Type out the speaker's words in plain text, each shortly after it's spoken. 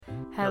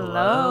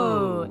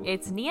Hello.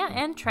 It's Nia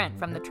and Trent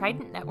from the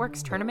Trident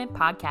Network's Tournament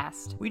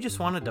Podcast. We just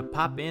wanted to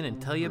pop in and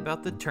tell you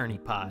about the Tourney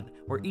Pod,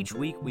 where each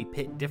week we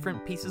pit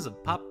different pieces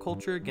of pop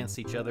culture against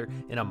each other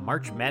in a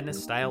March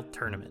Madness-style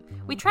tournament.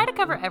 We try to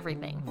cover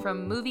everything,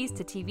 from movies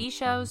to TV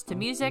shows to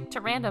music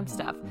to random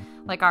stuff,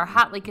 like our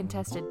hotly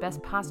contested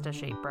Best Pasta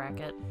Shape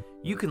bracket.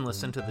 You can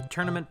listen to the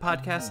Tournament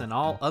Podcast and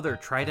all other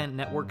Trident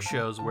Network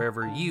shows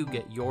wherever you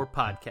get your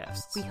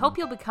podcasts. We hope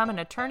you'll become an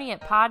attorney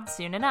at Pod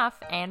soon enough,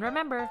 and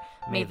remember,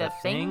 may the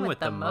thing with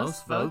the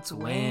most votes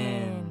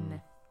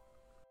win.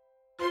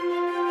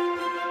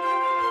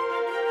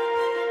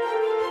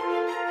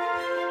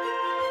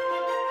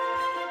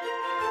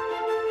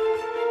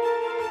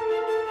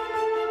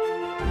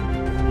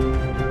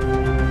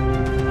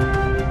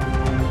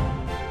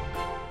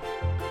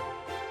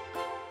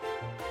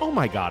 Oh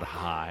my god,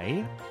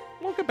 hi.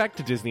 Welcome back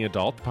to Disney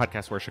Adult, the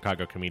podcast where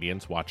Chicago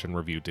comedians watch and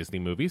review Disney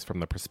movies from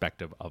the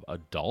perspective of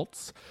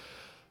adults.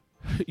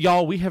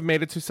 Y'all, we have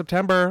made it to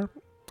September,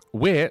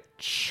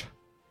 which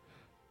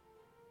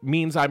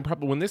means I'm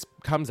probably, when this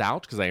comes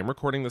out, because I am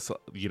recording this,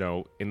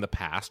 in the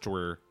past,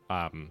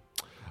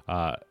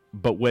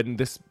 but when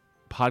this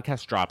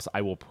podcast drops,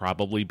 I will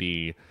probably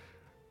be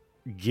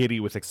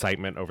giddy with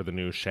excitement over the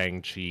new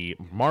Shang-Chi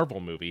Marvel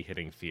movie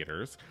hitting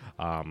theaters.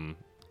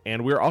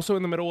 And we're also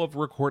in the middle of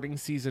recording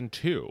season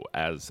 2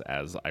 as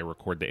I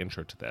record the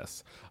intro to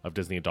this of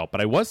Disney Adult. But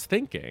I was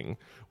thinking,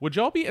 would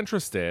y'all be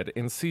interested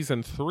in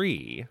season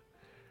 3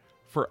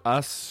 for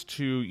us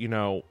to,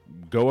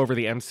 go over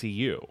the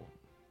MCU?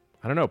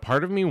 I don't know.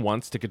 Part of me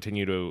wants to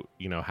continue to,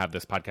 have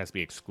this podcast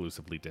be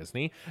exclusively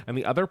Disney. And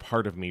the other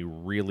part of me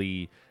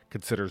really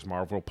considers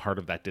Marvel part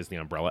of that Disney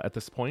umbrella at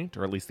this point,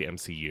 or at least the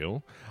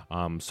MCU.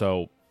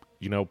 So,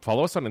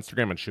 follow us on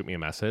Instagram and shoot me a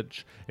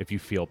message if you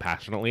feel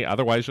passionately.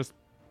 Otherwise, just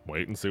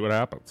wait and see what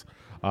happens.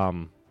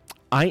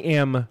 I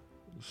am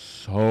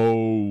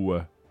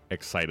so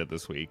excited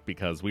this week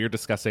because we are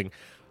discussing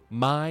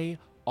my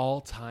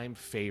all-time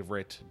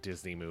favorite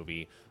Disney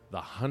movie,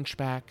 The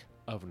Hunchback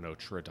of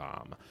Notre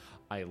Dame.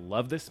 I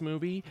love this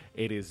movie.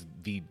 It is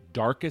the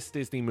darkest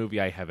Disney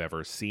movie I have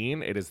ever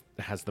seen. It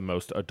has the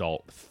most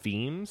adult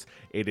themes.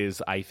 It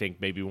is, I think,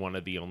 maybe one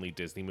of the only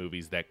Disney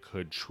movies that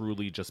could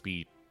truly just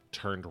be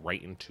turned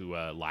right into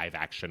a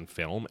live-action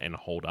film and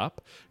hold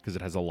up, because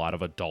it has a lot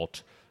of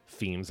adult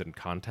themes and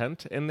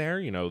content in there.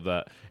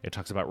 It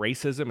talks about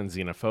racism and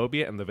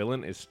xenophobia, and the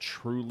villain is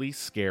truly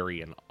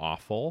scary and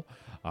awful.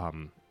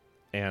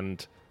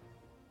 And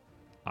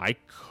I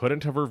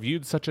couldn't have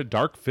reviewed such a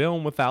dark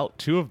film without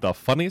two of the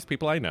funniest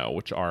people I know,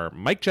 which are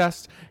Mike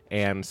Jest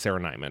and Sarah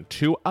Nyman,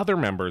 two other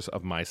members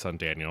of My Son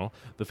Daniel,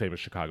 the famous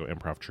Chicago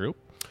improv troupe.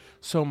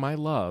 So, my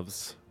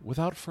loves,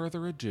 without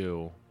further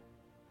ado,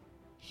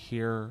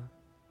 here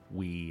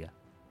we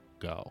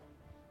go.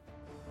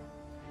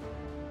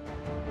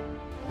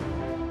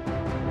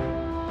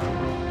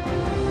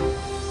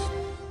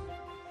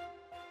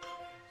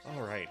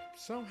 All right.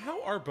 So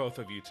how are both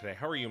of you today?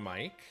 How are you,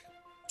 Mike?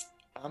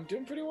 I'm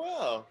doing pretty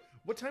well.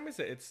 What time is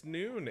it? It's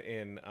noon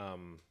in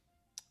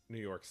New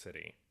York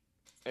City.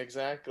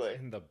 Exactly.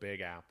 In the Big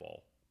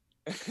Apple.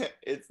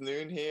 It's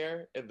noon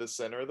here in the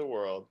center of the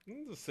world.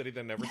 The city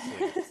that never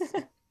sleeps.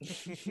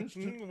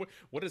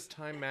 What does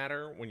time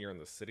matter when you're in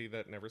the city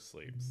that never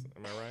sleeps?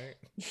 Am I right?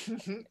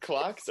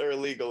 Clocks are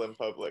illegal in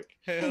public.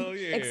 Hell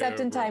yeah. Except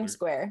in brother. Times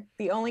Square.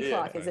 The only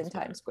clock is in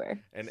Times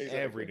Square. And Exactly.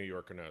 Every New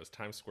Yorker knows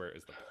Times Square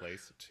is the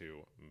place to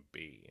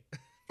be.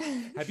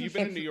 Have you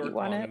been in New York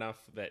long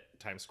enough that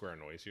Times Square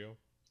annoys you?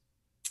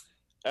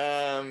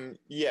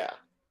 Yeah.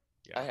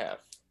 I have.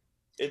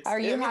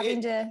 Are you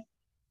having to...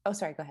 Oh,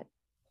 sorry, go ahead.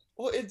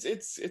 Well,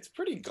 it's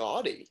pretty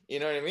gaudy. You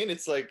know what I mean?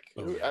 It's like,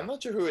 yeah. I'm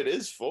not sure who it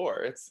is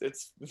for.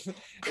 It's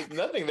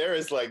nothing there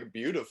is like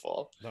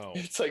beautiful. No.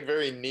 It's like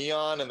very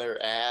neon and there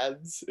are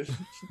ads.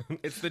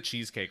 It's the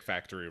Cheesecake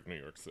Factory of New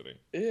York City.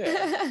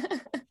 Yeah.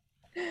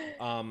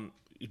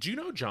 Do you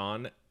know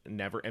John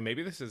never, and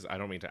maybe this is, I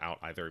don't mean to out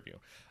either of you,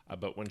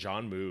 but when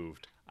John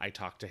moved, I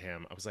talked to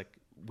him. I was like,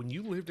 when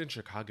you lived in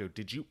Chicago,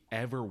 did you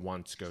ever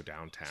once go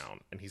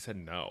downtown? And he said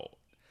no.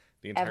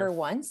 Ever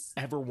once?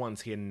 Ever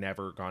once. He had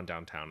never gone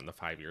downtown in the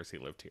 5 years he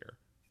lived here.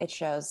 It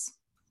shows.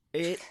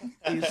 It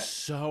is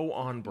so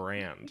on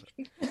brand.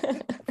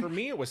 For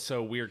me, it was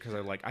so weird because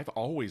I've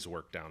always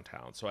worked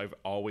downtown. So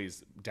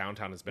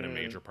downtown has been a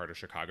major part of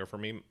Chicago for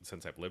me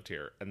since I've lived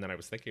here. And then I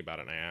was thinking about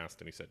it and I asked,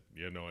 and he said,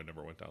 yeah, no, I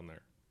never went down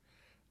there.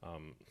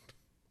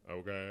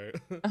 Okay.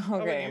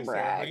 Okay,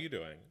 Sarah, how are you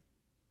doing?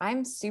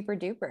 I'm super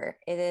duper.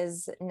 It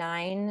is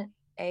 9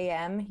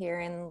 a.m.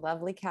 here in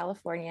lovely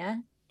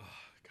California.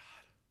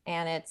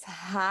 And it's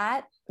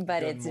hot,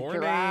 but it's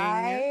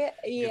dry.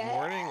 Good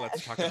morning.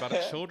 Let's talk about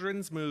a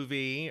children's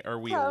movie. Are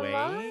we Come awake?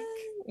 on.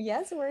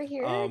 Yes, we're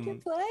here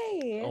to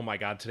play. Oh my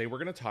God. Today we're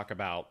going to talk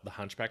about The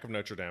Hunchback of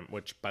Notre Dame,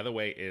 which, by the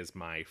way, is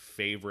my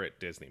favorite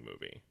Disney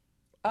movie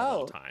of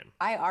all time.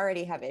 I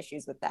already have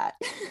issues with that.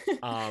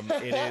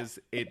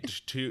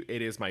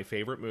 It is my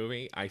favorite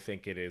movie. I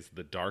think it is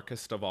the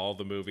darkest of all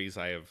the movies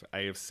I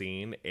have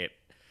seen. It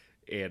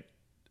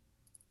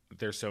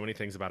there's so many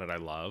things about it I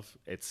love.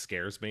 It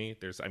scares me.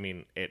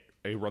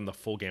 I run the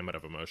full gamut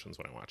of emotions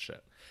when I watched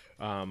it.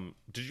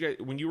 Did you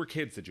guys, when you were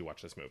kids, did you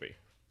watch this movie?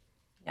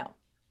 No,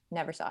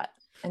 never saw it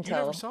You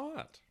never saw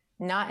it.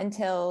 not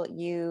until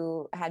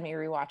you had me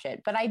rewatch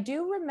it. But I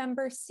do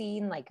remember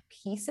seeing like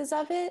pieces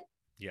of it.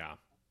 Yeah.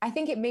 I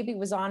think it maybe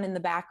was on in the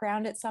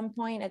background at some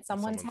point at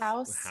someone's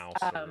house. Or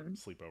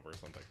sleepover or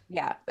something.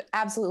 Yeah, but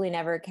absolutely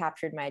never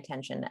captured my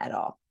attention at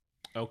all.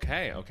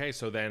 Okay.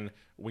 So then,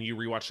 when you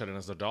rewatched it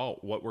as an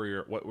adult, what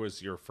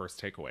was your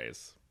first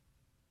takeaways?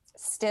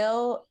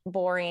 Still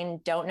boring.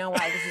 Don't know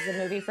why this is a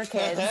movie for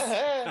kids.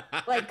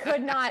 Like,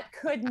 could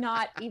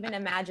not even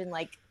imagine.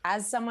 Like,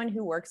 as someone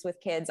who works with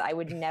kids, I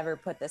would never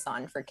put this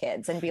on for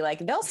kids and be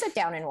like, they'll sit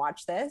down and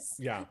watch this.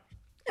 Yeah.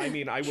 I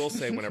mean, I will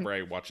say whenever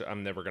I watch it,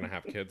 I'm never going to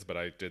have kids, but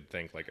I did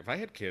think, like, if I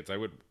had kids, I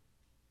would,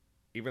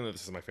 even though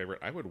this is my favorite,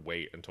 I would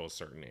wait until a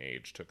certain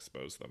age to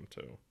expose them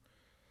to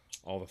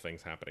all the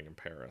things happening in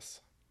Paris.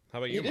 How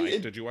about you,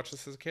 Mike? Did you watch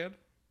this as a kid?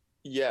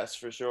 Yes,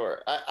 for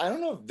sure. I don't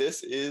know if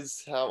this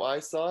is how I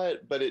saw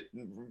it, but it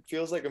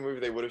feels like a movie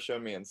they would have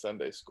shown me in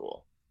Sunday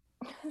school.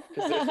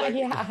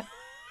 Yeah.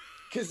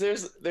 Because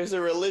there's a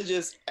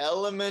religious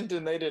element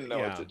and they didn't know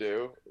what to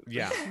do.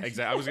 Yeah,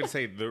 exactly. I was going to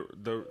say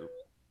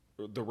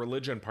the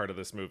religion part of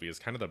this movie is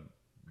kind of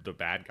the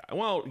bad guy.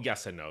 Well,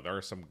 yes and no. There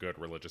are some good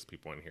religious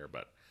people in here,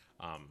 but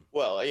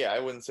well, yeah, I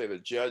wouldn't say the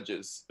judge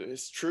is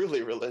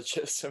truly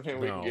religious. I mean,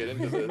 we can get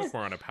into this.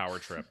 We're on a power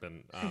trip,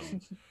 and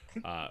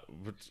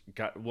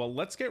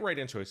let's get right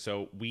into it.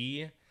 So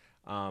we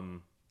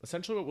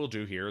essentially what we'll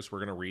do here is we're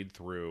going to read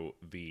through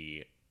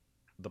the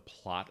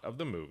plot of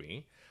the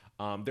movie.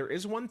 There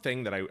is one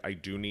thing that I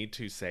do need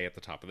to say at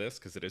the top of this,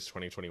 because it is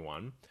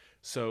 2021.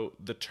 So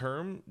the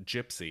term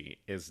gypsy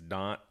is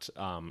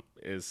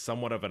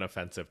somewhat of an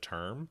offensive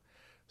term.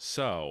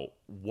 So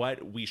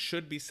what we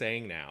should be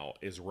saying now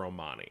is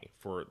Romani.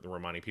 For the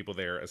Romani people,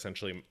 they're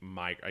essentially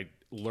I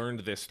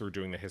learned this through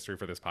doing the history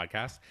for this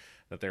podcast,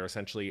 that they're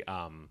essentially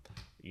a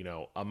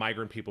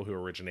migrant people who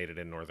originated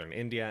in northern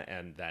India,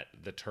 and that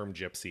the term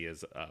gypsy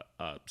is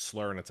a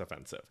slur and it's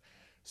offensive.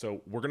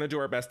 So we're going to do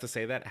our best to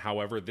say that.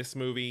 However, this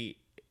movie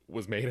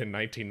was made in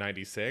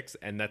 1996,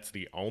 and that's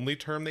the only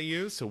term they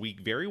use. So we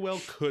very well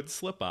could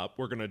slip up.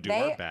 We're going to do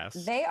our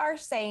best. They are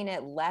saying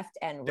it left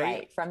and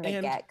right from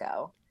the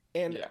get-go.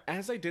 And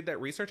as I did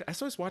that research,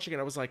 as I was watching it,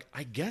 I was like,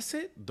 I guess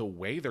the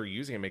way they're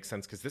using it makes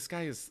sense, because this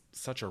guy is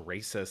such a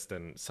racist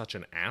and such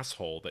an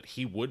asshole that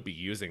he would be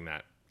using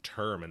that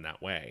term in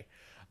that way.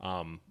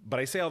 But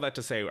I say all that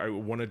to say I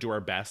want to do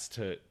our best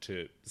to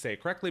say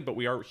it correctly, but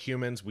we are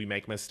humans. We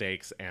make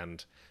mistakes,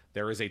 and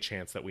there is a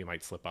chance that we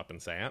might slip up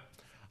and say it.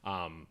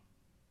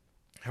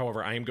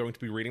 However, I am going to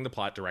be reading the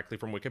plot directly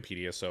from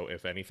Wikipedia, so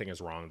if anything is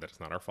wrong, that is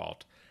not our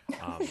fault.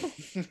 And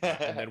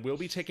then we'll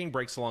be taking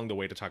breaks along the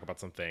way to talk about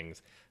some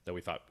things that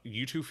we thought.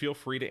 You two feel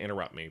free to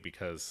interrupt me,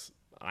 because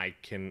I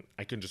can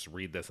just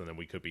read this and then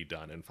we could be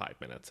done in 5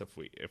 minutes if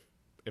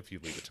you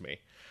leave it to me.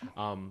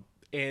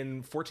 In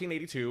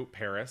 1482,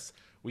 Paris,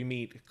 we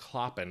meet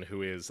Kloppen,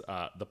 who is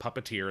the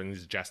puppeteer and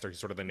he's jester. He's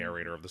sort of the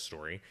narrator of the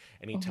story,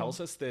 and he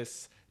tells us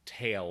this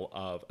tale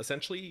of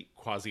essentially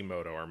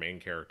Quasimodo, our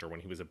main character. When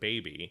he was a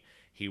baby,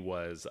 he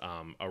was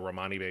a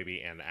Romani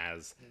baby, and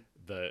as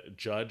the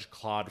judge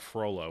Claude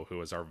Frollo,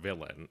 who is our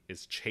villain,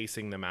 is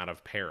chasing them out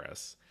of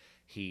Paris,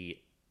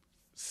 he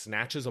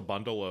snatches a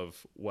bundle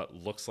of what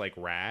looks like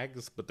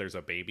rags, but there's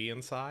a baby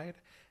inside,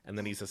 and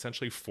then he's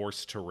essentially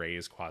forced to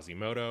raise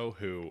Quasimodo,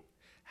 who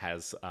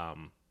has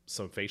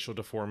some facial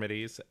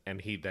deformities,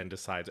 and he then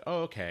decides,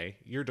 oh, okay,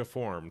 you're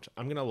deformed.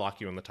 I'm going to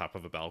lock you on the top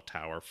of a bell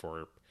tower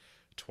for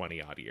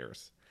 20 odd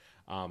years.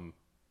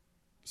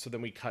 So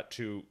then we cut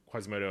to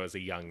Quasimodo as a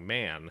young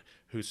man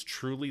who's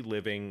truly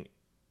living,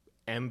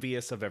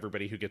 envious of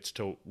everybody who gets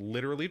to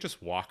literally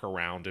just walk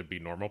around and be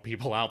normal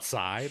people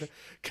outside,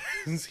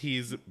 because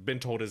he's been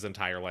told his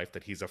entire life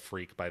that he's a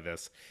freak by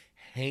this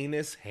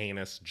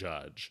heinous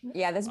judge.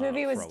 Yeah, this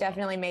movie was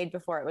definitely made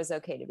before it was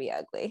okay to be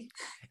ugly.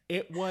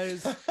 It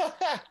was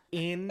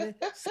in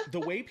the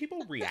way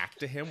people react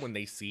to him when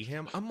they see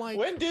him. I'm like,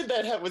 when did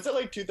that happen? Was it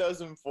like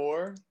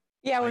 2004?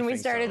 Yeah, when we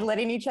started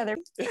letting each other.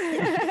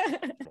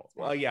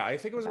 Well, yeah, I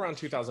think it was around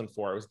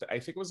 2004. I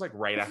think it was like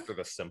right after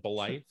The Simple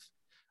Life,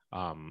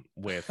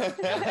 with Cole,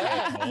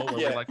 where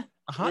we're like,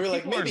 hot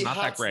people are not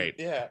that great.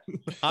 Yeah,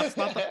 hot's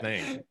not the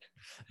thing.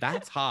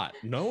 That's hot.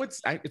 No,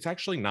 it's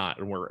actually not,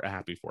 and we're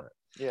happy for it.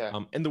 Yeah,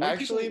 and the way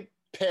actually,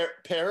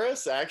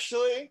 Paris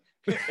actually,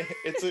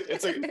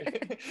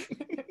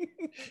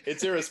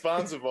 it's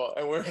irresponsible,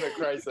 and we're in a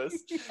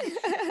crisis.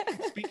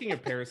 Speaking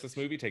of Paris, this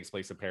movie takes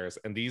place in Paris,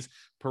 and these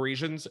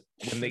Parisians,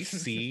 when they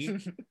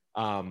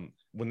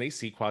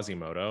see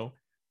Quasimodo,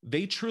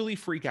 they truly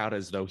freak out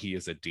as though he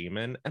is a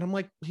demon. And I'm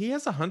like, he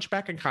has a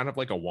hunchback and kind of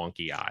like a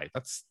wonky eye.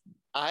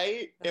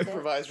 I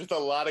improvise with a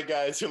lot of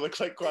guys who look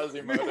like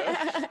Quasimodo.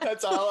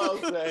 That's all I'll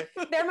say.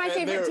 They're my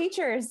favorite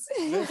teachers.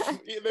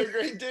 They're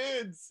great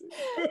dudes.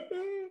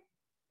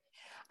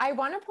 I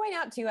want to point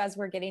out too, as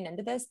we're getting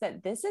into this,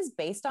 that this is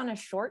based on a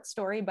short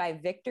story by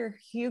Victor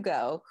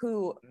Hugo,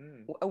 who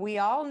we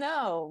all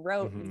know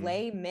wrote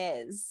Les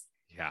Mis.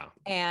 Yeah.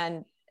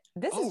 And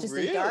this is just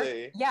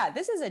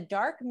this is a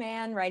dark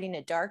man writing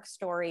a dark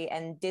story.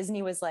 And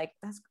Disney was like,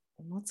 let's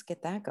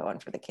get that going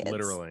for the kids.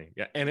 Literally.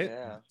 Yeah. And it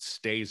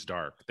stays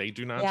dark. They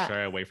do not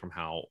shy away from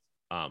how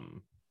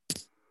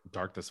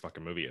dark this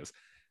fucking movie is.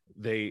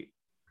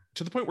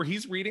 To the point where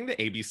he's reading the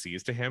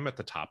ABCs to him at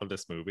the top of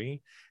this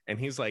movie, and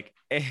he's like,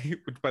 A,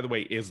 which by the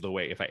way is the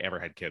way, if I ever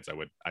had kids,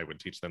 I would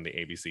teach them the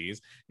ABCs.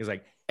 He's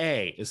like,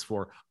 A is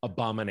for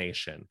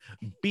abomination.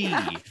 B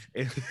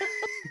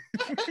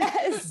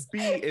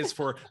is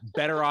for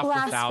better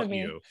off without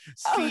you.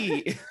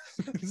 C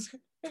is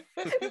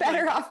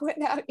better off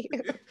without you.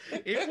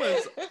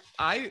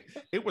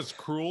 It was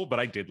cruel,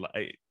 but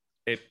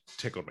it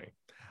tickled me.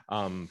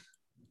 And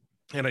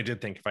I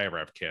did think if I ever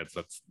have kids,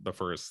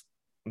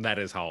 that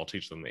is how I'll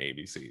teach them the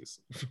ABCs.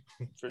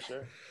 For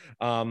sure.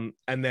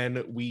 And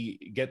then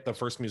we get the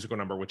first musical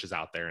number, which is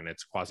out there, and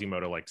it's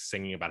Quasimodo like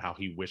singing about how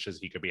he wishes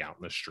he could be out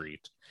in the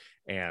street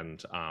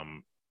and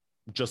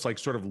just like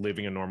sort of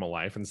living a normal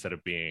life instead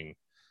of being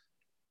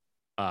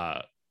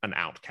an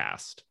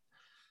outcast.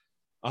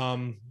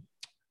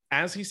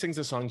 As he sings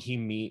a song,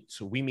 we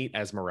meet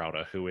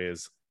Esmeralda, who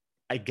is,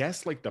 I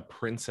guess, like the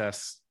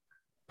princess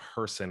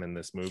person in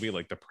this movie,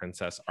 like the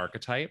princess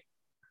archetype.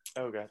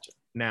 Oh, gotcha.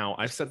 Now,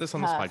 I've said this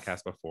on this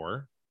podcast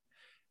before.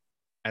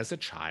 As a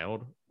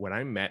child, when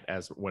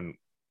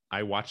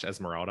I watched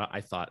Esmeralda, I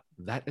thought,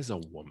 that is a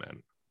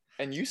woman.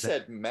 And you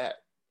said met.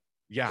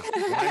 Yeah,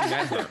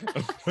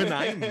 when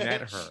I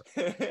met her,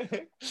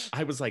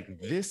 I was like,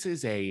 this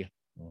is a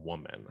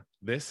woman.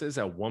 This is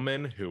a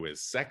woman who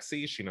is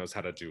sexy. She knows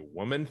how to do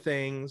woman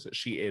things.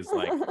 She is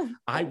like,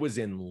 I was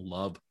in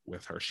love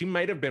with her. She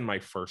might have been my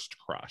first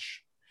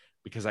crush.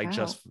 Because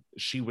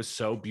she was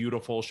so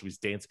beautiful. She was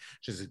dancing.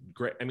 She's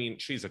great. I mean,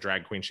 she's a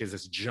drag queen. She has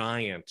this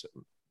giant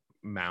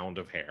mound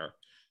of hair.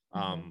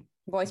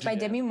 Voiced by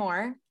Demi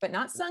Moore, but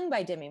not sung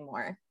by Demi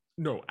Moore.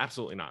 No,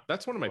 absolutely not.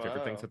 That's one of my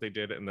favorite things that they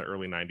did in the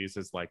early 90s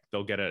is like,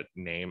 they'll get a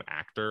name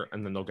actor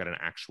and then they'll get an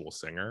actual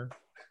singer.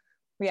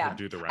 Yeah. To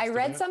do the rest I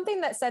read of it.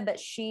 something that said that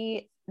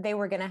they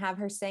were going to have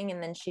her sing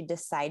and then she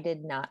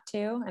decided not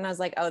to. And I was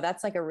like, oh,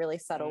 that's like a really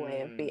subtle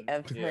way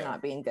of her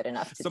not being good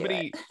enough to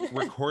Somebody do it.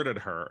 recorded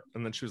her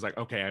and then she was like,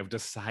 okay, I've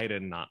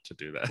decided not to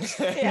do this.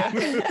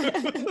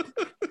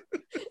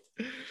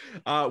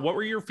 What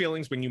were your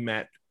feelings when you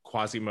met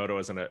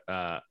Quasimodo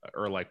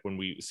or like when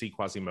we see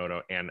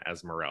Quasimodo and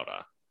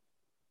Esmeralda?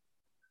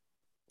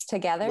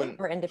 Together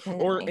or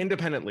independently? Or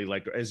independently,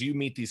 like as you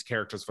meet these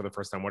characters for the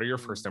first time, what are your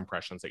first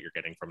impressions that you're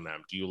getting from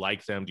them? Do you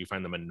like them? Do you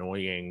find them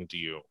annoying?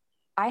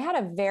 I had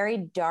a very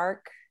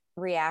dark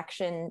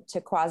reaction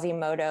to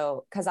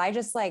Quasimodo because I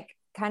just like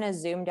kind of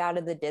zoomed out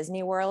of the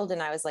Disney world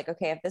and I was like,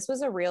 okay, if this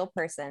was a real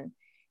person,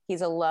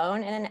 he's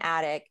alone in an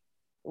attic,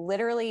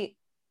 literally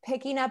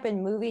picking up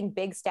and moving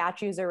big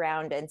statues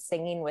around and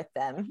singing with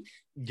them.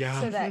 Yeah.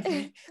 So that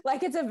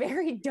like it's a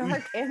very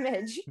dark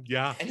image.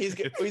 Yeah. And he's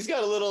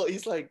got a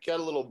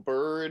little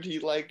bird he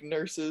like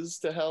nurses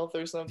to health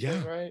or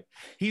something, right?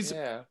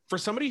 For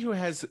somebody who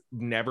has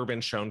never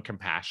been shown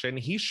compassion,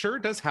 he sure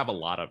does have a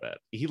lot of it.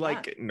 He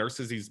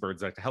nurses these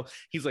birds back to health.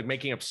 He's like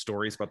making up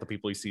stories about the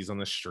people he sees on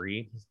the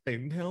street.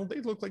 They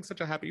look like such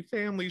a happy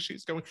family.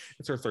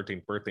 It's her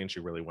 13th birthday and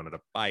she really wanted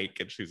a bike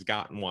and she's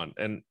gotten one.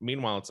 And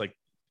meanwhile, it's like,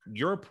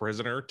 you're a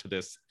prisoner to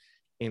this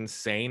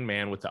insane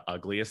man with the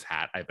ugliest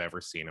hat I've ever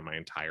seen in my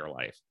entire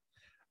life.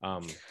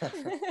 By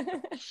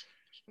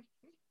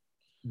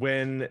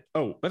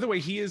the way,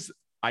 he is,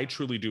 I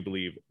truly do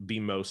believe, the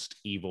most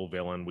evil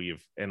villain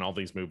in all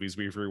these movies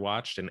we've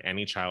rewatched, in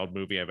any child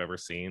movie I've ever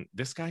seen.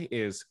 This guy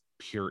is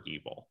pure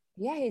evil.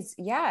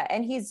 Yeah,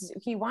 and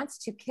he wants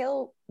to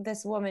kill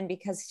this woman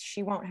because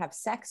she won't have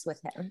sex with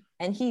him.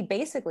 And he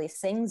basically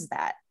sings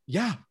that.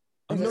 Yeah.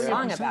 There's a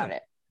song about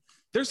it.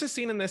 There's a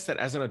scene in this that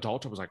as an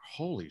adult, I was like,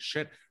 holy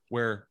shit,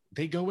 where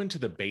they go into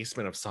the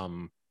basement of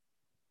some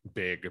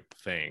big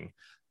thing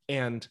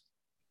and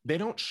they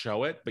don't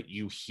show it, but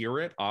you hear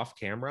it off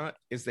camera,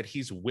 is that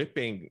he's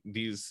whipping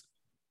these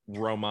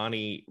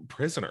Romani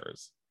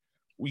prisoners.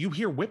 You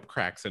hear whip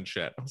cracks and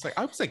shit.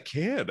 I was a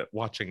kid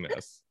watching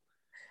this.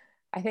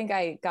 I think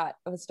I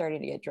was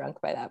starting to get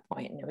drunk by that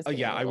point, and it was.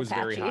 I was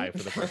very high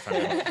for the first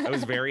time. I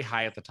was very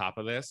high at the top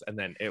of this, and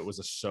then it was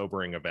a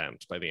sobering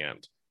event by the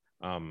end.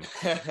 And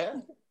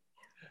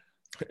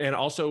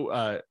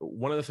also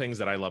one of the things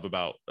that I love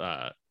about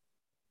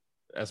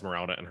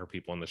Esmeralda and her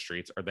people in the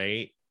streets are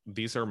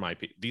these are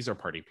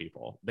party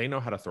people. They know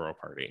how to throw a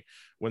party.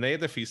 When they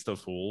had the Feast of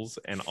Fools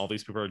and all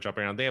these people are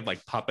jumping around, they have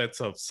like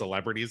puppets of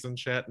celebrities and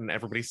shit and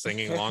everybody's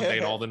singing along.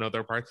 They'd all know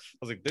their parts. I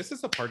was like, this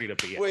is a party to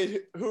be at.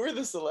 Wait, who are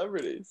the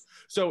celebrities?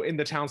 So in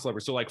the town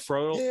celebrities, so like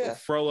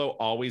Frollo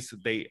always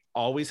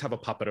have a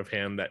puppet of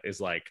him that is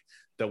like,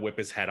 they'll whip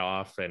his head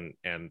off and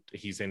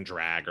he's in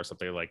drag or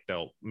something. Like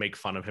they'll make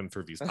fun of him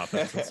through these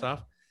puppets and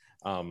stuff.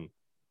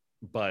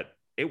 But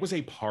it was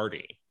a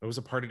party. It was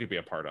a party to be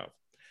a part of.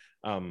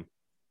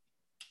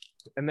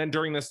 And then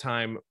during this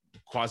time,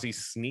 Quasi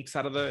sneaks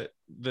out of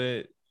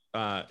the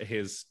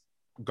his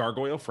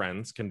gargoyle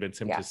friends, convince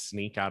him to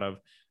sneak out of.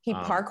 He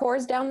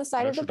parkours down the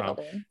side of the Notre Dame.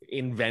 building.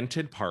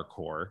 Invented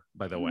parkour,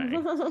 by the way.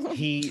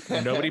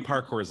 Nobody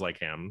parkours like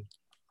him.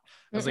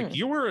 I was like,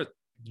 you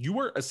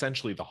were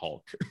essentially the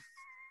Hulk.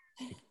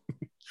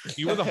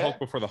 You were the Hulk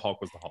before the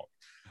Hulk was the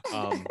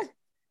Hulk.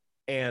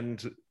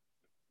 And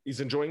he's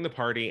enjoying the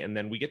party, and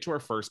then we get to our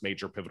first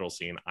major pivotal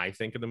scene, I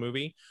think, in the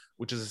movie,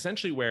 which is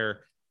essentially where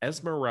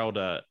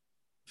Esmeralda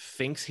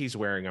thinks he's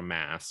wearing a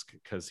mask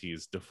because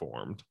he's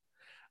deformed.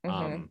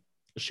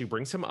 She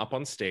brings him up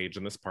on stage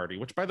in this party,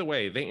 which, by the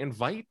way, they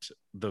invite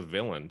the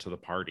villain to the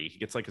party. He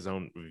gets like his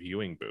own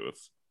viewing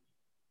booth.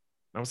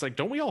 And I was like,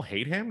 don't we all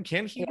hate him?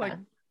 Can't he like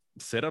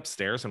sit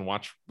upstairs and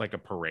watch like a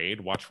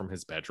parade, watch from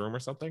his bedroom or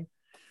something?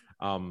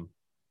 And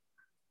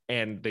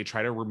they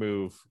try to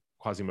remove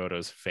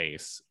Quasimodo's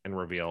face and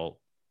reveal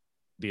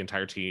the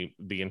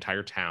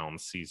entire town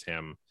sees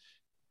him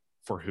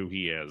for who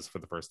he is for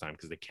the first time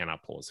because they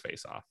cannot pull his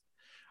face off.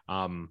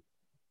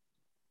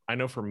 I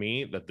know for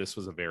me that this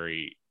was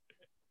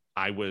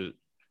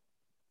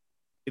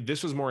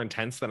this was more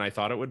intense than I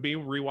thought it would be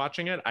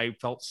rewatching it. I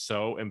felt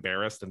so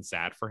embarrassed and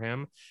sad for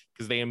him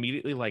because they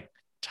immediately like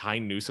tie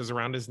nooses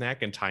around his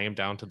neck and tie him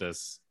down to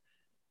this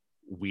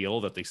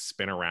wheel that they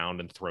spin around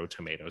and throw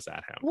tomatoes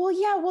at him. Well,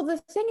 yeah. Well, the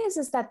thing is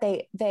that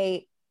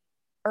they,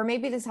 or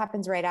maybe this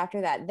happens right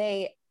after that.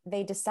 They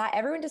decide,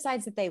 everyone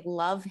decides that they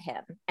love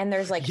him. And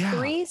there's like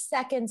 3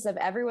 seconds of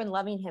everyone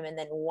loving him. And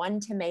then one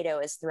tomato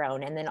is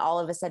thrown. And then all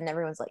of a sudden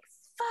everyone's like,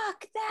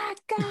 fuck that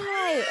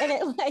guy. And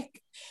it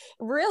like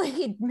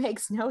really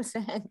makes no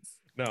sense.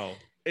 No,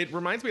 it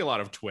reminds me a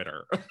lot of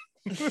Twitter.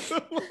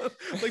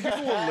 Like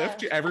people will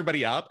lift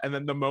everybody up, and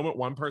then the moment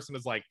one person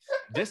is like,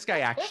 this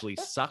guy actually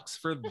sucks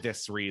for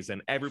this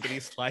reason,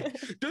 everybody's like,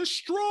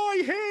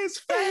 destroy his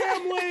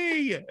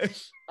family.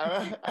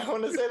 I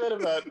want to say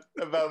that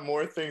about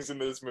more things in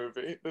this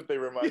movie, that they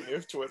remind me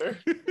of Twitter.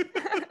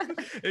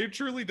 It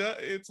truly does.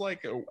 It's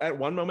like at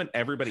one moment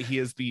everybody,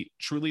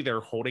 they're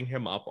holding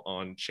him up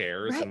on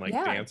chairs and like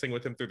dancing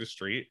with him through the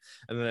street,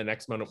 and then the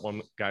next moment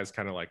one guy's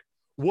kind of like,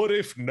 what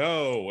if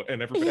no?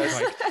 And everybody's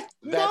like,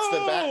 that's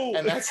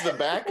the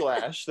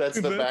backlash. That's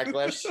the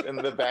backlash and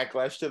the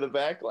backlash to the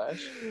backlash.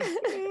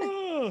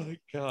 Oh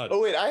God.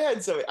 Oh wait, I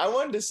had something I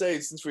wanted to say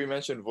since we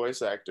mentioned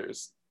voice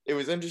actors. It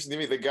was interesting to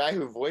me. The guy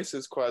who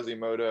voices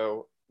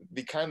Quasimodo,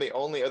 the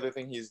only other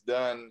thing he's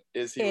done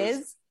is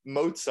was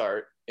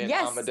Mozart in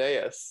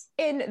Amadeus.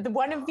 In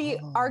one of the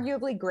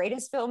arguably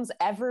greatest films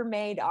ever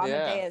made,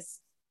 Amadeus.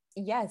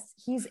 Yeah. Yes,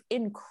 he's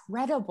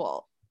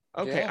incredible.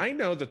 Okay, I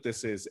know that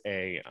this is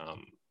a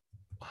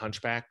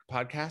Hunchback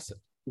podcast.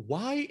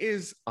 Why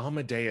is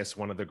Amadeus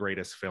one of the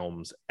greatest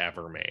films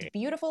ever made? It's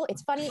beautiful.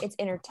 It's funny. It's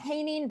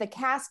entertaining. The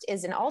cast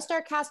is an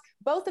all-star cast.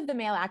 Both of the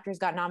male actors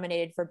got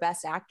nominated for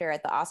Best Actor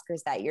at the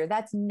Oscars that year.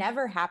 That's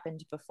never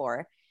happened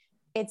before.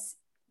 It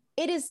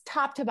is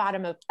top to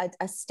bottom of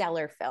a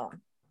stellar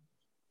film.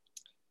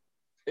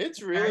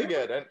 It's really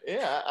good. And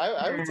yeah,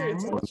 I would say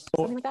it's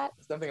something like that.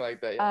 Something like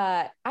that.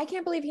 Yeah. I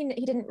can't believe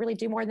he didn't really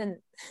do more than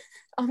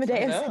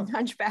Amadeus and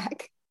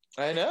Hunchback.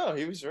 I know.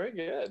 He was very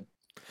good.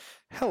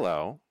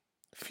 Hello,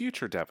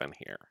 future Devin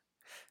here.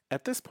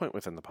 At this point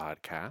within the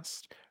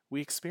podcast, we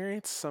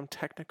experienced some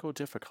technical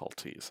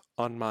difficulties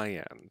on my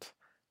end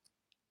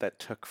that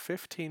took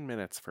 15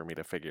 minutes for me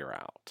to figure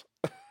out.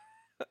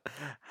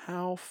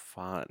 How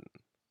fun.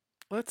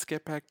 Let's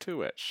get back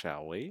to it,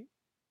 shall we?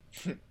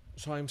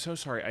 So I'm so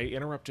sorry. I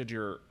interrupted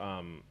your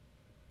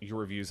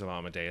reviews of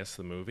Amadeus,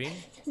 the movie.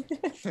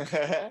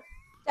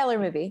 Stellar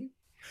movie.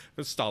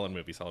 It's a solid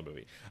movie.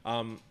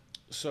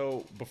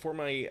 So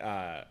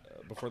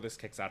before this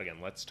kicks out again,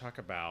 let's talk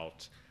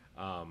about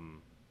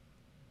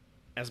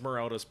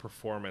Esmeralda's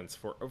performance.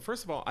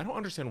 First of all, I don't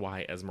understand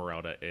why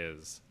Esmeralda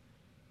is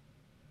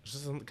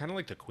just kind of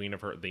like the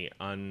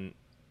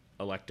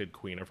unelected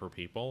queen of her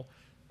people.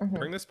 Mm-hmm.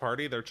 During this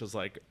party, they're just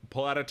like,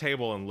 pull out a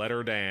table and let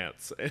her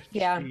dance.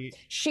 Yeah.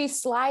 She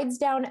slides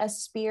down a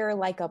spear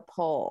like a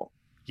pole.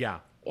 Yeah.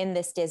 In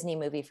this Disney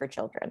movie for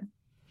children.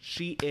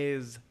 She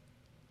is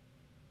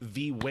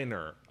the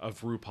winner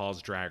of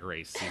RuPaul's Drag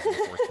Race season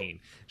 14.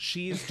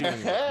 She's doing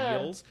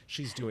heels.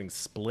 She's doing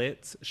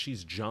splits.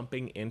 She's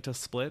jumping into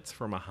splits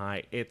from a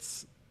high.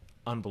 It's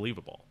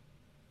unbelievable.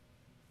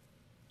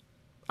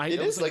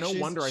 No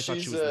wonder I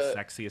thought she was the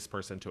sexiest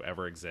person to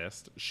ever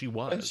exist. She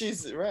was. And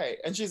she's right.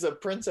 And she's a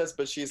princess,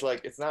 but she's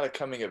like, it's not a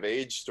coming of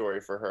age story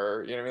for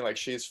her. You know what I mean? Like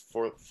she's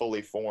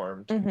fully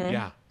formed.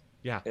 Mm-hmm.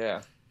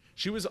 Yeah.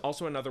 She was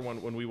also another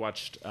one when we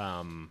watched,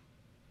 when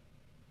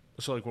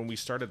we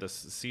started this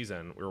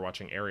season, we were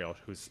watching Ariel,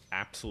 who's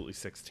absolutely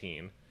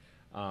 16.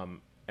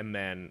 And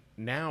then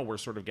now we're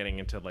sort of getting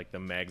into like the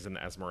Megs and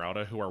the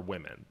Esmeralda, who are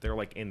women. They're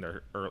like in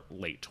their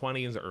late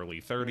 20s, early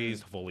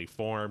 30s, fully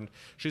formed.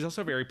 She's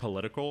also very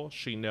political.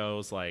 She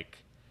knows, like,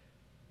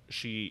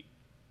 she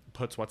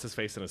puts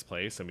what's-his-face in his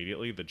place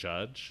immediately, the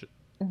judge.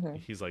 Mm-hmm.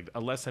 He's like, a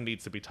lesson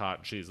needs to be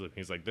taught. He's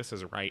like, this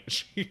is right.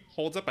 She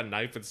holds up a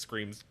knife and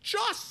screams,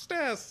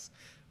 justice!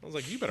 I was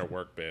like, you better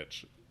work,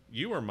 bitch.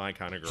 You are my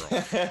kind of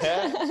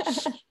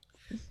girl.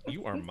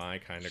 You are my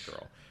kind of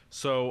girl.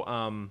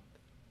 So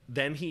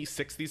then he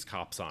sicks these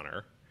cops on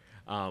her.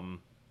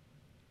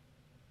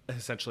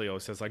 Essentially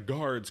always says, like,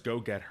 guards, go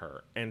get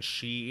her. And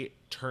she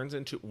turns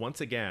into, once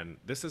again,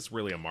 this is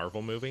really a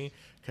Marvel movie,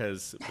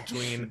 because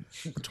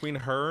between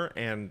her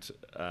and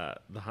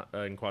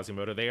and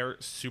Quasimodo, they are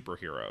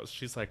superheroes.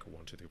 She's like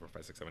 1, 2, 3, 4,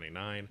 5, 6, 7, 8,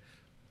 9.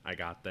 I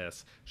got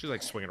this. She's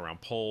like swinging around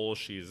poles.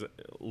 She's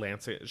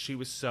lancing.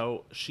 She's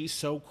so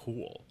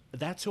cool.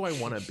 That's who I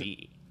want to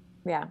be.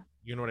 Yeah.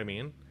 You know what I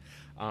mean?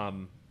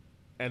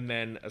 And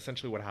then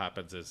essentially what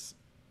happens is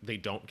they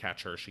don't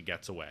catch her. She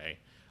gets away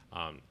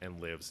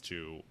and lives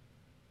to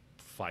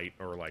fight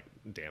or like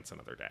dance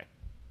another day.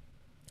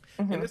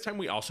 Mm-hmm. And this time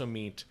we also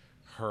meet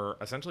her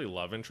essentially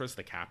love interest,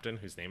 the captain,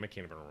 whose name I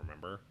can't even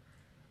remember.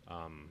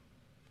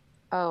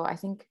 I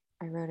think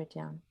I wrote it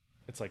down.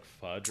 It's like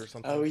Fudge or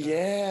something. Oh, like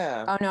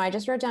yeah. Oh, no, I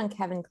just wrote down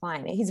Kevin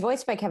Kline. He's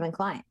voiced by Kevin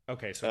Kline.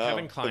 Okay, so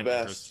Kevin Kline.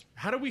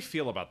 How do we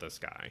feel about this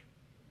guy?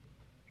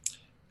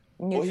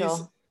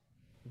 Neutral.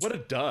 What a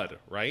dud,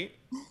 right?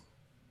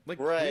 Like,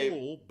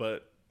 cool,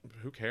 but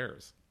who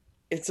cares?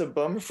 It's a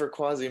bummer for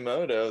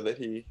Quasimodo that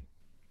he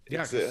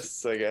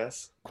exists, I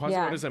guess.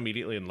 Quasimodo's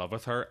immediately in love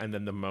with her, and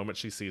then the moment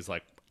she sees,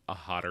 like, a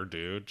hotter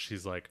dude,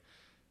 she's like,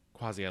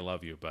 Quasi, I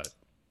love you, but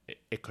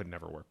it could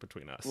never work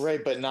between us.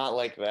 Right, but not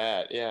like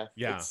that. Yeah.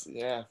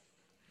 Yeah.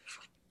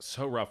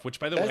 So rough. Which,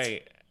 by the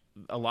way,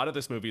 a lot of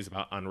this movie is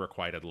about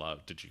unrequited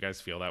love. Did you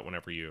guys feel that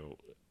whenever you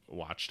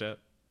watched it?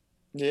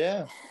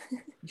 Yeah.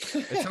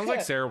 It sounds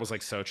like Sarah was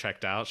like so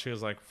checked out. She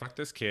was like, fuck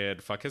this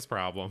kid, fuck his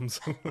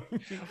problems.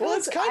 Well,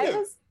 it's kind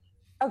of...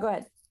 Oh, go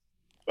ahead.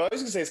 Well, I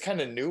was gonna say it's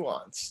kind of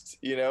nuanced,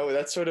 you know.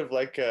 That's sort of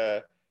like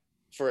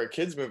for a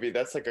kids movie,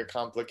 that's like a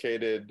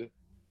complicated,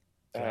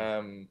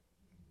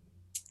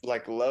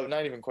 like love,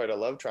 not even quite a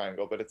love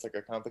triangle, but it's like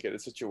a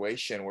complicated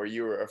situation where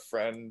you're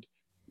friends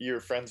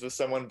with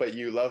someone, but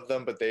you love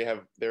them, but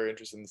they're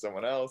interested in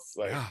someone else.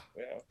 Like,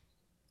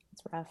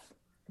 it's rough.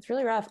 It's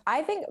really rough.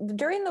 I think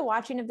during the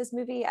watching of this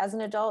movie as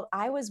an adult,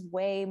 I was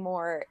way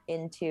more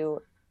into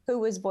who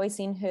was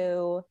voicing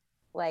who.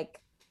 Like,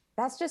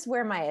 that's just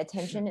where my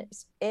attention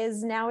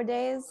is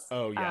nowadays.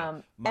 Oh yeah.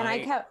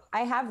 And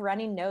I have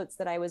running notes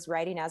that I was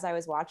writing as I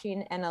was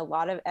watching, and a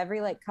lot of every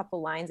like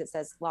couple lines it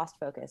says lost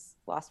focus.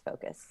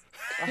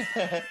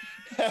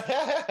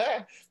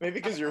 Maybe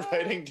because you're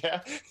writing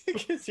down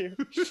because you're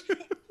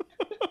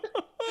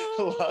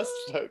lost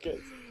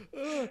focus.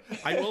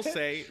 I will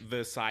say the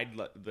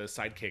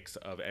sidekicks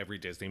of every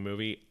Disney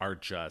movie are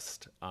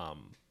just a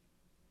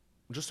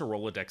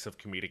Rolodex of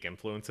comedic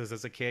influences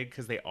as a kid,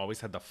 because they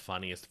always had the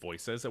funniest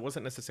voices. It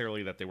wasn't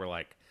necessarily that they were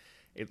like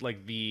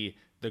the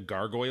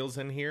gargoyles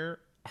in here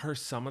are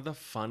some of the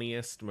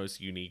funniest,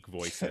 most unique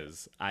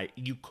voices.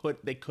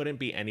 They couldn't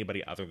be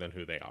anybody other than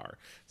who they are.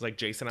 It's like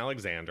Jason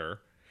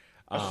Alexander.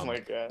 Oh my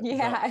god.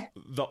 Yeah.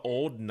 The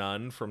old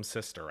nun from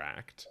Sister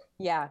Act.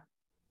 Yeah.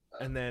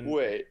 And then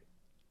wait,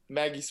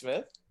 Maggie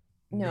Smith?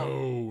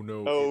 No.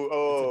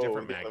 It's a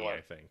different Maggie,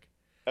 I think.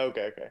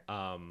 Okay.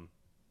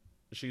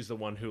 She's the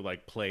one who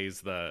like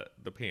plays the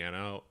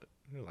piano,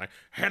 like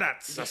hit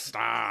it, sister.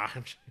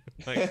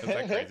 Like has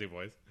that crazy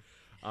voice.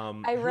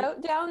 I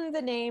wrote down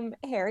the name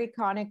Harry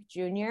Connick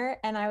Jr.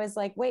 and I was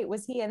like, wait,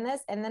 was he in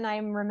this? And then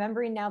I'm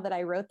remembering now that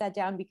I wrote that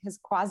down because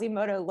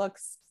Quasimodo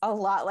looks a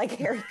lot like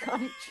Harry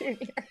Connick Jr.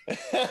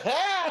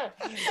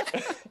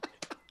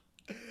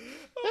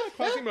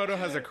 Quasimodo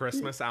has a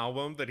Christmas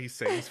album that he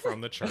sings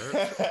from the church.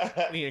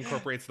 And he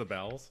incorporates the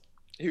bells.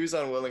 He was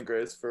on Will and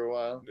Grace for a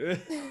while.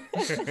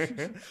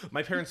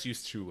 My parents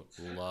used to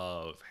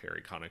love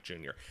Harry Connick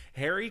Jr.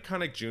 Harry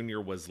Connick Jr.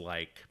 was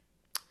like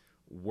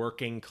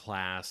working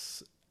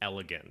class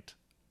elegant.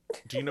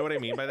 Do you know what I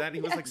mean by that?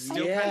 He was like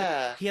still kind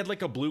of, he had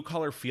like a blue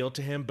collar feel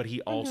to him, but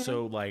he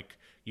also like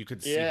you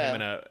could see him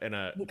in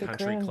a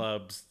country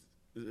club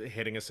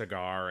hitting a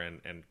cigar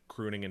and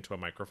crooning into a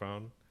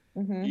microphone.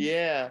 Mm-hmm.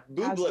 Yeah,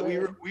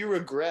 Bublé. We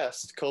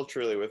regressed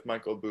culturally with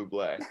Michael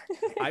Bublé.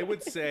 I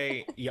would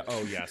say,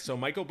 So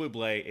Michael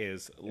Bublé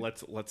is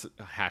let's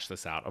hash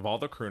this out. Of all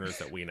the crooners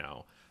that we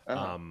know,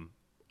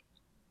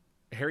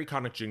 Harry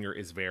Connick Jr.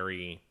 is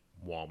very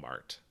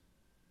Walmart.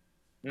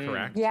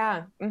 Correct?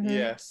 Yeah. Mm-hmm.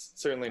 Yes,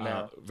 certainly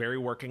now. Very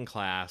working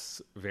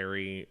class,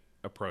 very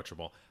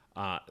approachable.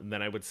 And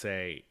then I would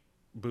say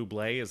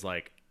Bublé is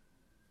like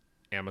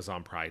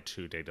Amazon Prime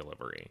 2-day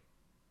delivery.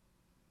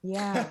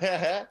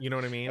 Yeah. You know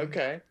what I mean?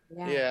 Okay.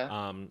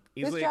 Yeah.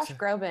 Who's Josh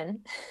Groban?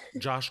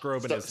 Josh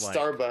Groban is like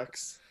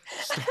Starbucks.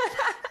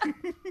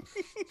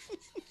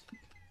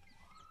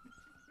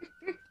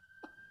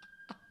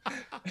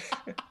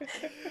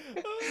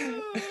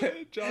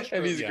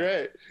 And he's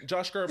great.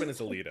 Josh Groban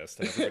is elitist,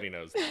 and everybody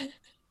knows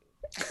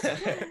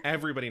that.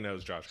 Everybody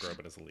knows Josh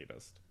Groban is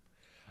elitist.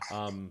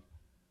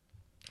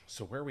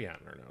 So where are we at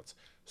in our notes?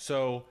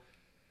 So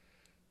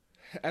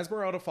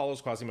Esmeralda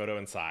follows Quasimodo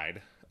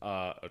inside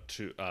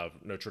to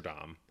Notre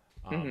Dame,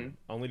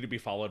 only to be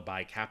followed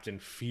by Captain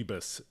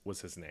Phoebus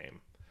was his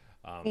name.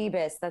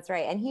 Phoebus, that's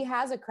right. And he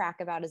has a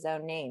crack about his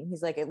own name.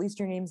 He's like, at least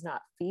your name's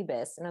not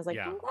Phoebus. And I was like,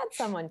 I'm glad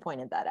someone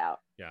pointed that out.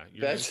 Yeah,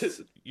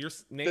 your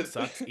name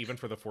sucks even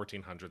for the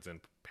 1400s in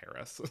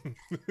Paris.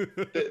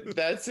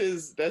 That's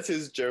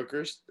his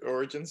Joker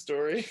origin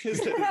story.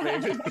 Is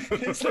that his name?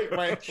 It's like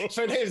my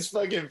name's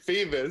fucking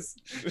Phoebus.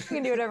 I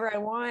can do whatever I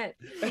want.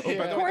 Of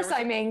course,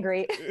 I'm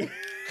angry.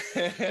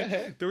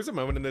 There was a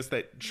moment in this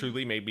that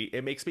truly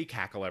makes me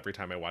cackle every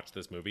time I watch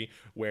this movie,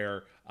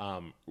 where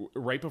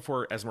right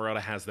before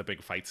Esmeralda has the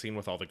big fight scene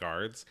with all the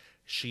guards,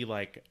 she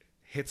like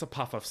hits a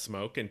puff of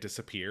smoke and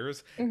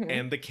disappears,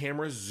 and the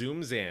camera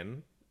zooms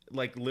in,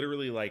 like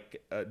literally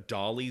like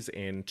dollies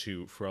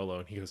into Frollo,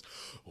 and he goes,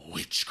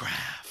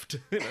 "Witchcraft."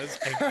 And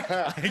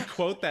I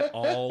quote that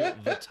all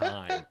the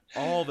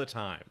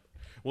time.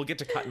 We'll get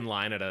to cut in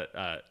line at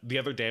the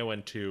other day I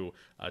went to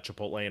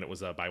Chipotle, and it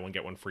was a buy one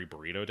get one free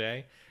burrito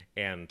day,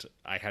 and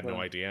I had no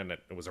idea, and it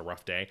was a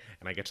rough day,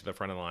 and I get to the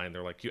front of the line,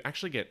 they're like, you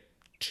actually get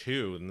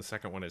 2 and the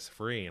second one is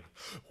free. And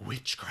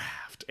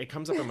witchcraft, it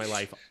comes up in my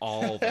life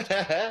all the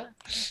time.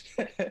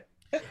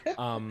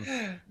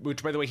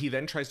 Which, by the way, he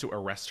then tries to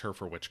arrest her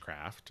for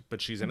witchcraft,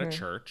 but she's in a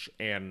church,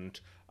 and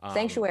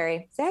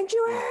sanctuary,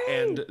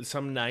 and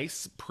some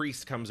nice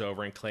priest comes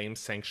over and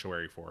claims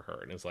sanctuary for her,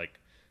 and is like,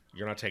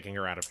 you're not taking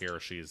her out of here.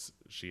 She is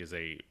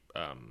a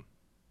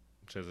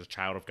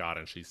child of God,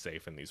 and she's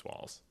safe in these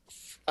walls.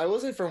 I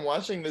wasn't, from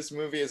watching this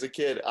movie as a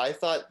kid, I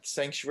thought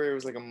sanctuary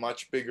was like a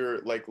much bigger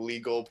like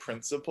legal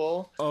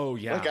principle. Oh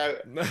yeah. Like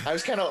I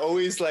was kind of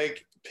always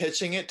like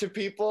pitching it to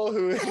people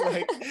who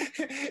like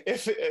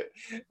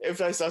if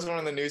I saw someone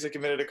on the news that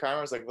committed a crime,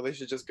 I was like, well, they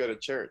should just go to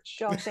church.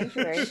 Go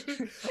sanctuary.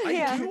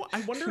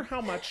 I wonder how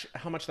much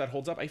that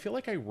holds up. I feel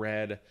like I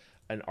read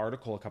an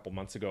article a couple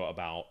months ago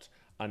about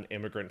an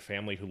immigrant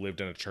family who lived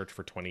in a church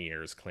for 20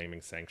 years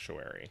claiming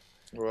sanctuary.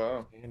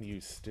 Wow. And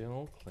you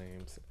still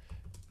claims.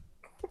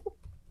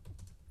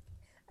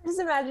 I'm just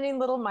imagining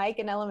little Mike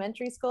in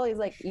elementary school. He's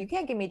like, you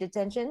can't give me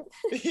detention.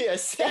 Yeah,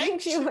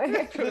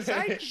 sanctuary.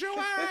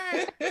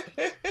 Sanctuary.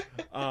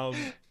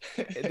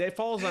 It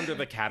falls under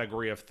the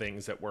category of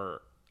things that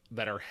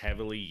are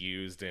heavily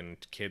used in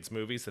kids'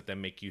 movies that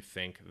then make you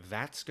think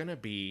that's going to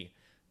be.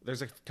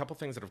 There's a couple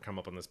things that have come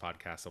up on this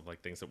podcast of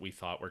like things that we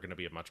thought were going to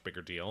be a much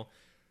bigger deal.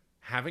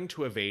 Having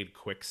to evade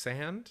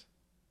quicksand.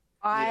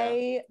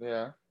 I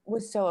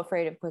was so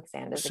afraid of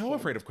quicksand.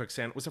 Afraid of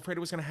quicksand. Was afraid it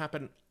was going to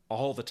happen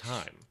all the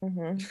time.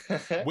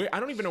 I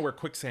don't even know where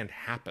quicksand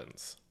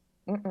happens.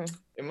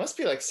 It must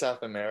be like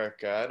South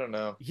America. I don't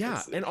know.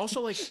 Yeah, and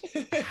also like,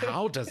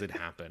 how does it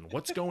happen?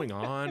 What's going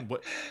on?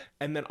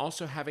 And then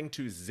also having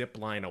to zip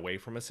line away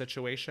from a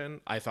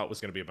situation, I thought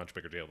was going to be a much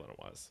bigger deal than it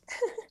was.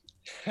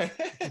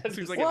 It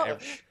seems like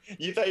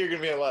you thought you were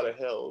going to be a lot of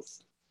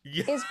hills.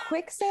 Yeah. Is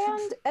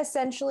quicksand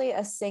essentially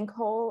a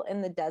sinkhole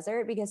in the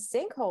desert? Because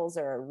sinkholes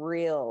are a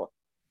real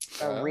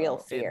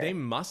fear. They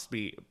must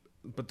be,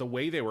 but the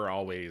way they were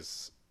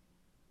always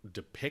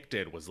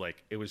depicted was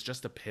like it was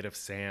just a pit of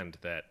sand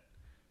that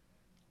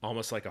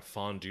almost like a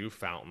fondue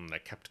fountain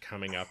that kept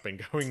coming up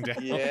and going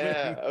down.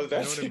 Yeah,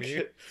 that's what I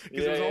mean.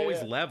 Because it was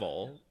always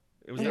level.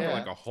 It was never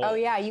like a hole. Oh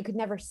yeah, you could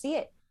never see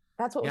it.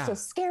 That's what was so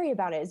scary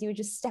about it, is you would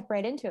just step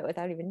right into it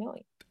without even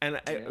knowing.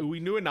 And we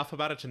knew enough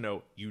about it to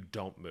know you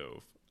don't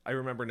move. I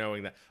remember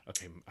knowing that,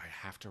 okay, I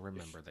have to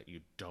remember that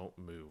you don't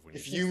move. When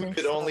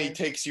it only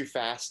takes you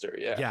faster,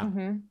 Yeah,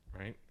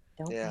 right?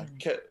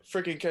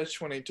 Freaking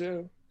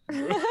Catch-22.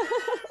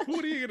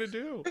 What are you going to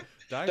do?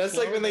 That's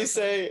like when they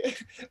say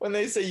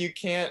you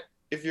can't,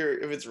 if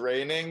it's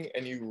raining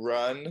and you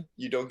run,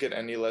 you don't get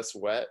any less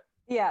wet.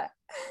 Yeah.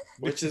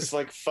 Which is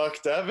like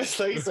fucked up. It's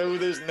like, so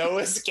there's no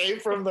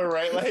escape from the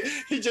rain. Like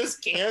you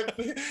just can't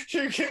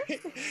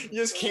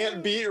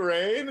beat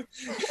rain.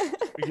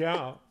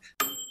 Yeah.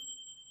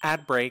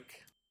 Ad break.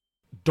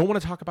 Don't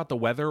want to talk about the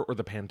weather or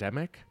the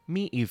pandemic?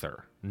 Me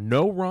either.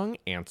 No Wrong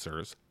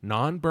Answers,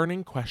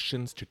 Non-Burning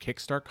Questions to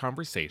Kickstart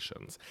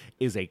Conversations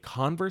is a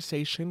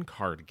conversation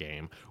card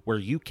game where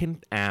you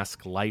can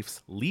ask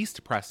life's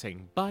least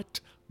pressing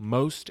but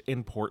most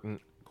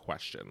important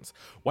questions.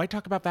 Why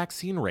talk about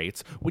vaccine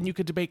rates when you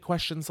could debate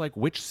questions like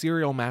which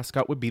cereal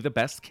mascot would be the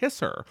best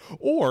kisser?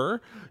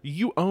 Or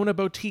you own a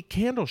boutique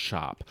candle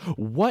shop.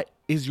 What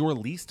is your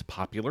least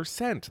popular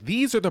scent?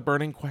 These are the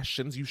burning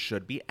questions you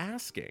should be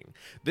asking.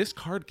 This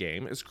card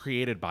game is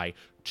created by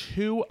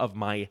 2 of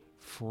my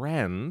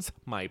friends,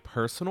 my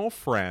personal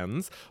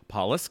friends,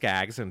 Paula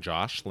Skaggs and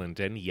Josh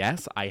Linden.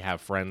 Yes, I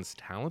have friends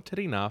talented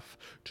enough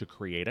to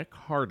create a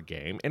card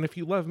game. And if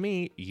you love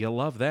me, you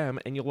love them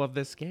and you love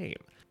this game.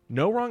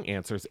 No Wrong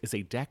Answers is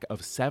a deck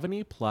of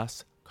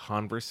 70+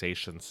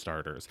 conversation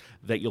starters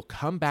that you'll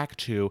come back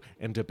to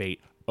and debate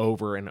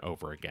over and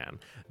over again.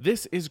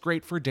 This is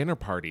great for dinner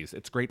parties.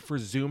 It's great for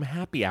Zoom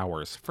happy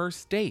hours,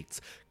 first dates,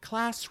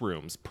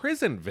 classrooms,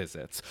 prison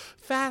visits,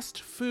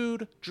 fast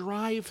food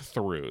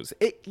drive-thrus.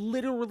 It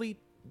literally,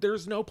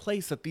 there's no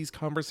place that these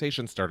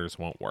conversation starters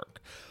won't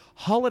work.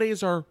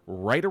 Holidays are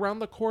right around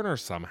the corner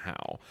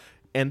somehow.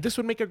 And this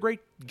would make a great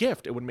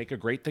gift. It would make a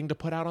great thing to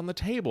put out on the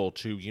table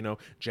to,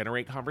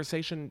 generate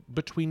conversation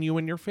between you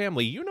and your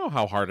family. You know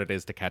how hard it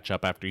is to catch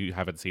up after you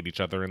haven't seen each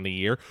other in the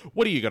year.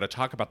 What are you going to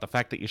talk about, the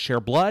fact that you share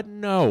blood?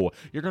 No.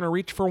 You're going to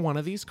reach for one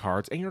of these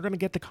cards and you're going to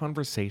get the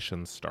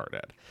conversation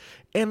started.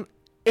 And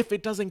if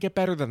it doesn't get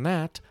better than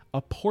that,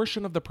 a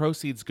portion of the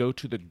proceeds go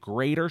to the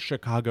Greater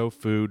Chicago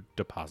Food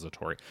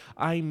Depository.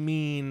 I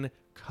mean,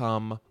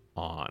 come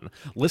on.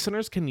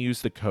 Listeners can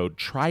use the code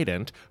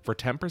TRIDENT for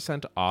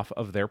 10% off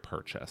of their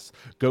purchase.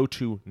 Go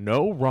to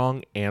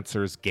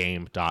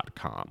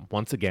NoWrongAnswersGame.com.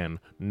 Once again,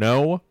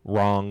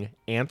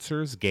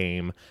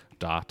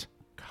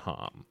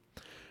 NoWrongAnswersGame.com.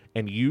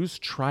 And use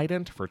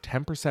Trident for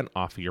 10%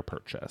 off of your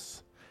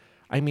purchase.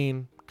 I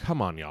mean, come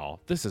on,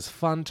 y'all. This is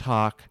fun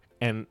talk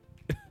and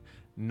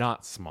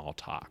not small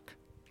talk.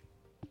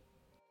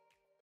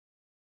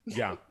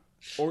 Yeah.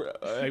 Or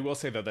I will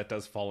say, though, that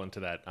does fall into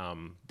that.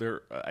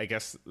 I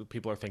guess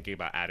people are thinking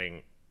about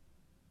adding,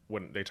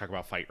 when they talk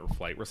about fight or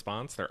flight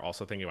response, they're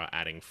also thinking about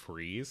adding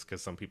freeze,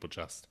 because some people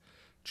just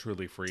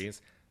truly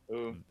freeze.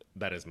 Ooh.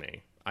 That is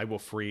me. I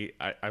will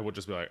I will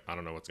just be like, I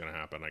don't know what's going to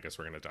happen. I guess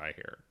we're going to die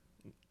here.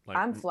 Like,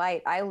 I'm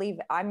flight. I'm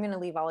going to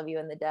leave all of you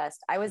in the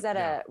dust. I was at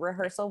a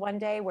rehearsal one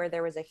day where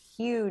there was a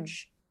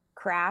huge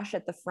crash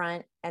at the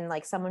front and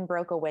like someone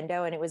broke a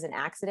window and it was an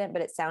accident,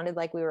 but it sounded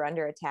like we were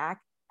under attack.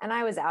 And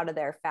I was out of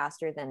there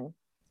faster than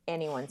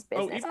anyone's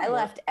business. I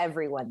left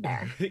everyone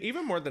there.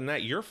 Even more than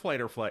that, your fight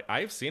or flight,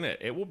 I've seen it.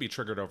 It will be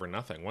triggered over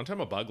nothing. One time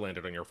a bug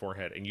landed on your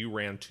forehead and you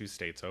ran 2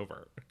 states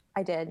over.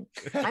 I did.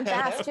 I'm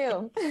fast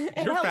too.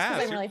 You're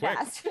fast. I'm really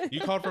fast.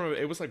 You called from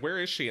it was like, where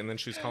is she? And then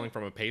she was calling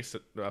from a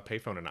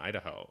payphone in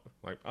Idaho.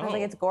 Like, oh. I was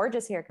like, it's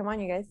gorgeous here. Come on,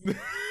 you guys.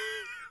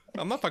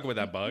 I'm not fucking with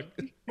that bug.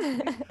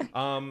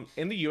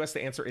 In the U.S.,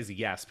 the answer is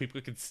yes. People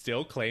could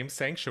still claim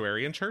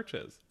sanctuary in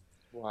churches.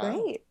 Wow.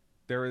 Great.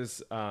 There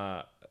is,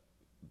 I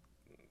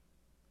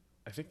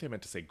think they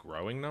meant to say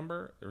growing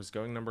number. There's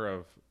growing number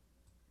of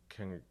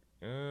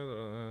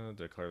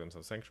declare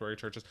themselves sanctuary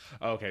churches.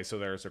 Okay, so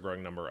there's a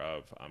growing number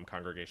of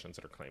congregations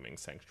that are claiming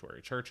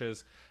sanctuary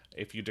churches.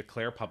 If you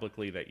declare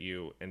publicly that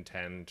you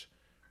intend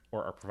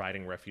or are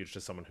providing refuge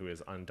to someone who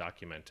is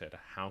undocumented,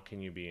 how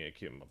can you be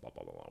accused? Blah, blah,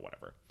 blah, blah,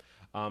 whatever.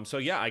 So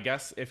yeah, I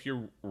guess if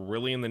you're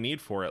really in the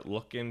need for it,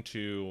 look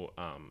into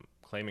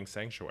claiming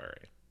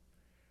sanctuary.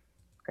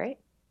 Great.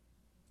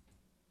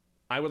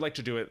 I would like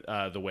to do it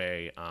the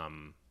way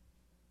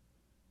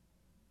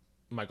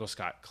Michael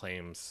Scott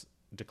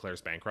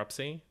declares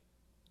bankruptcy,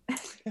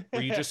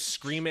 where you just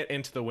scream it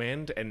into the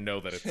wind and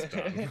know that it's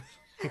done.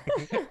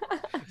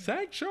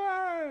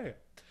 Sanctuary!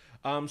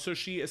 So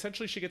she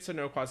gets to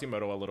know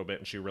Quasimodo a little bit,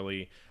 and she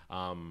really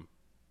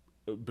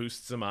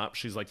boosts him up.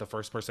 She's like the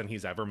first person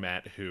he's ever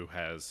met who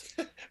has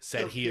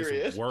said he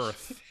is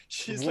worth.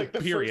 She's like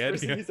the first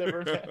person he's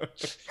ever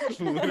met.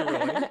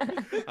 Literally.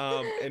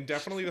 And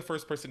definitely the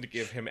first person to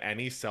give him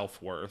any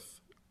self-worth.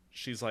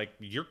 She's like,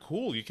 you're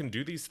cool. You can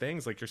do these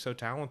things. Like, you're so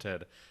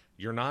talented.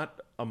 You're not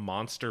a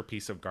monster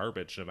piece of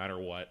garbage, no matter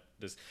what.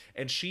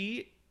 And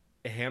she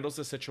handles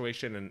the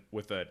situation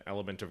with an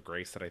element of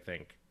grace that I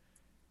think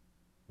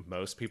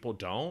most people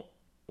don't,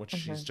 which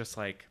she's just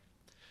like,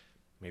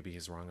 maybe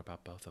he's wrong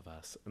about both of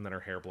us. And then her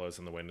hair blows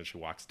in the wind and she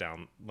walks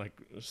down,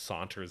 like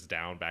saunters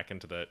down back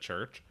into the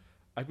church.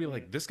 I'd be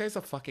like, this guy's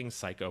a fucking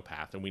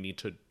psychopath and we need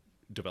to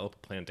develop a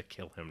plan to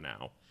kill him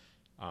now.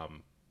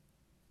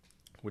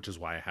 Which is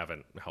why I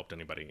haven't helped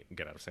anybody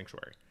get out of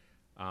Sanctuary.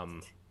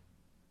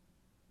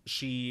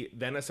 He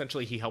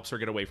helps her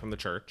get away from the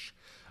church.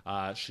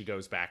 She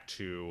goes back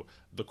to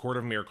the Court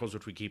of Miracles,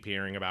 which we keep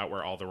hearing about,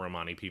 where all the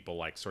Romani people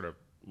like sort of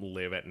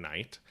live at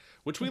night,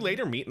 which we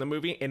later meet in the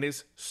movie and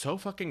is so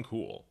fucking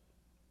cool.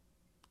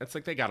 It's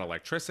like they got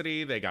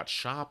electricity, they got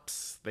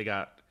shops,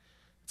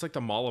 it's like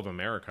the Mall of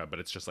America, but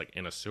it's just like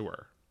in a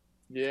sewer.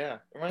 Yeah,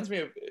 reminds me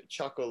of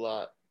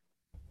Chocolat.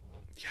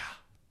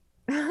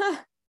 Yeah.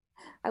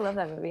 I love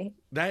that movie.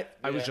 I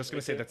was just going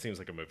to say that seems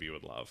like a movie you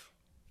would love.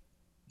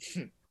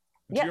 Do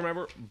you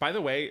remember, by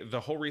the way,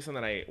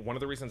 one of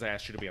the reasons I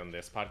asked you to be on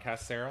this podcast,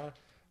 Sarah,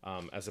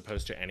 as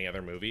opposed to any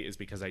other movie, is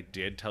because I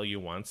did tell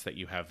you once that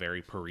you have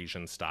very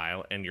Parisian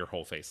style and your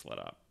whole face lit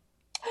up.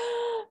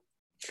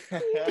 You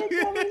did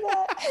tell me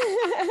that.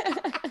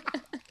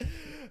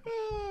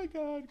 Oh,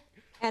 God.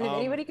 And if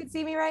anybody could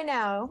see me right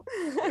now,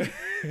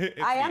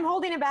 I am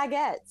holding a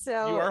baguette.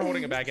 So you are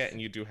holding a baguette and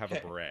you do have a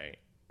beret.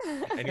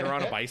 And you're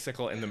on a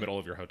bicycle in the middle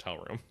of your hotel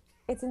room.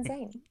 It's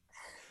insane.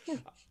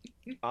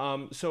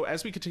 So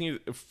as we continue,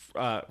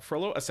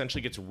 Frollo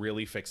essentially gets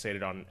really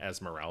fixated on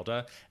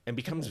Esmeralda and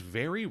becomes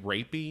very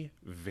rapey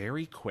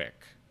very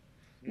quick.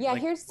 Yeah,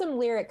 here's some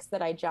lyrics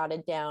that I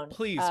jotted down.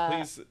 Please.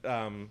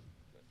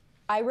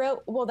 I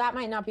wrote, well, that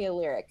might not be a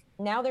lyric.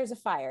 Now there's a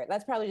fire.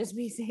 That's probably just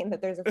me saying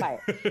that there's a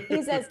fire.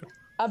 He says,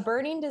 a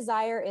burning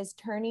desire is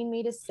turning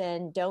me to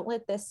sin. Don't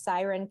let this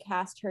siren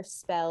cast her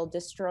spell.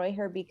 Destroy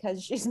her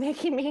because she's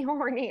making me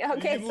horny.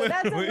 Okay, so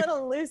that's a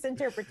little loose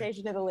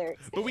interpretation of the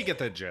lyrics. But we get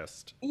the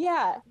gist.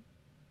 Yeah.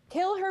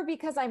 Kill her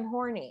because I'm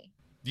horny.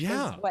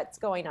 Yeah. Is what's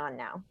going on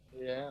now.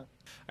 Yeah.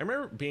 I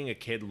remember being a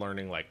kid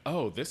learning like,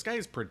 oh, this guy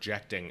is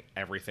projecting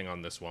everything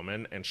on this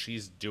woman and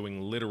she's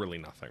doing literally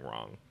nothing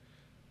wrong.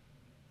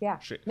 Yeah.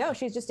 No,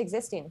 she's just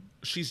existing.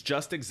 She's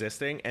just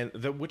existing, and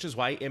which is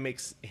why it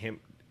makes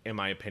him, in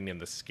my opinion,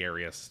 the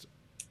scariest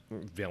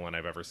villain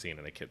I've ever seen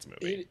in a kid's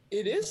movie.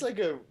 It is like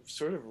a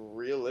sort of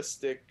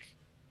realistic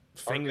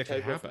thing that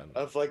can happen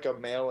of like a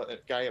male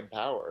guy in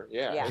power.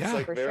 Yeah. It's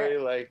like very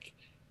sure. like,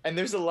 and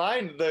there's a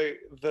line,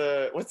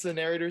 the what's the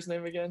narrator's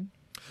name again?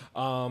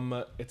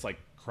 It's like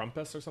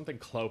Krampus or something.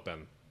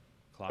 Clopen.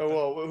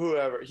 Oh, well,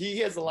 whoever. He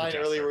has a line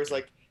earlier where it's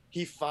like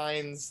he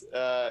finds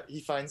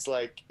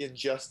like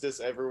injustice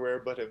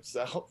everywhere but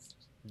himself.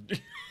 You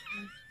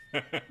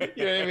know what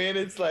I mean?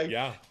 It's like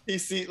he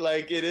see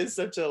like it is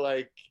such a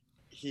like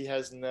he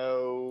has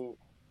no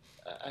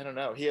I don't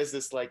know. He has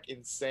this like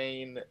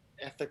insane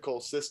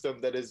ethical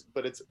system that is,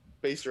 but it's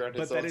based around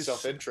his own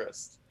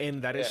self-interest.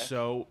 And that is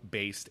so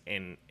based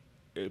in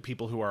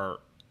people who are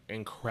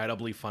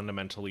incredibly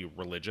fundamentally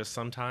religious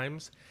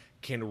sometimes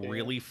can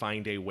really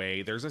find a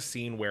way. There's a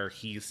scene where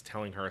he's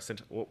telling her,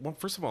 well,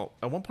 first of all,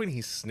 at one point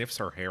he sniffs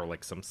her hair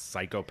like some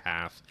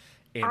psychopath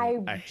in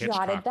a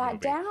Hitchcock jotted that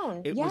movie.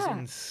 down. It was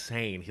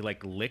insane. He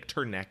like licked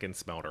her neck and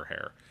smelled her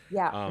hair.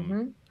 Yeah.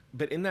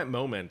 But in that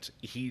moment,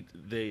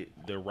 the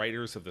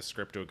writers of the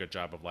script do a good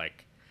job of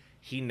like,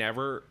 he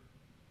never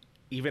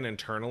even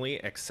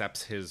internally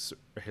accepts his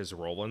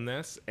role in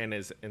this and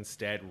is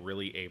instead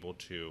really able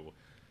to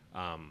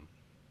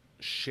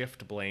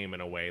shift blame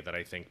in a way that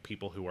I think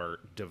people who are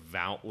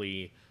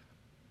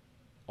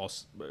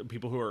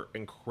people who are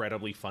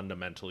incredibly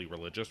fundamentally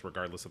religious,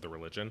 regardless of the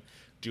religion,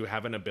 do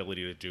have an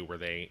ability to do, where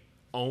they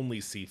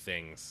only see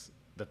things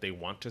that they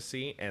want to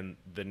see, and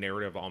the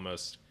narrative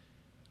almost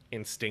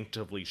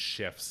instinctively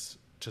shifts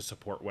to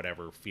support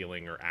whatever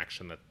feeling or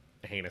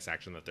heinous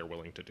action that they're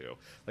willing to do.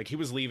 Like he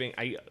was leaving,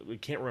 I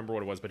can't remember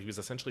what it was, but he was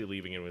essentially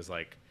leaving and was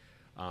like,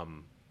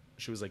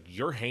 she was like,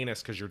 "You're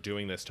heinous because you're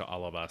doing this to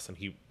all of us," and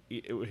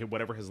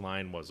whatever his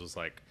line was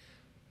like,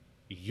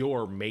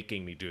 "You're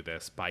making me do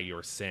this by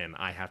your sin.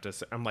 I have to."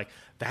 I'm like,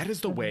 that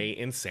is the way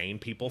insane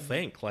people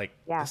think. Like,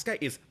 this guy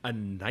is a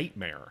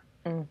nightmare.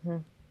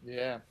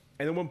 Yeah.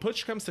 And then when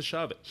push comes to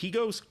shove, he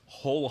goes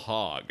whole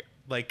hog.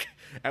 Like,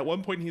 at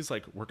one point he's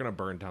like, "We're gonna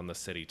burn down the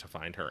city to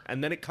find her,"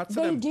 and then it cuts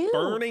to them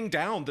burning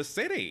down the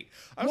city.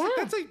 I was like,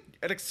 that's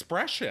an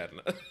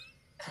expression.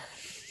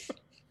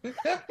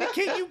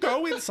 Can't you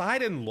go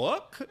inside and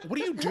look?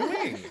 What are you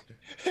doing?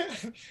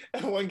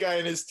 And one guy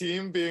in his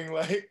team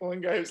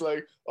one guy was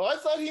like, "Oh, I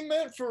thought he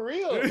meant for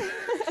real." I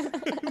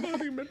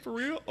thought he meant for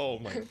real? Oh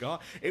my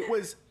God.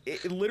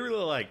 It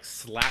literally like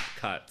slap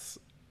cuts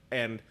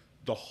and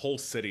the whole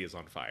city is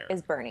on fire.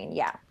 Is burning,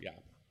 yeah. Yeah.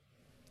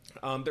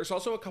 There's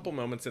also a couple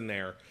moments in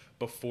there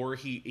before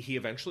he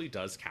eventually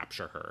does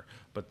capture her,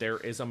 but there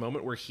is a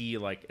moment where he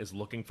like is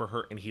looking for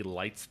her and he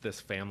lights this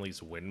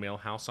family's windmill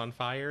house on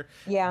fire.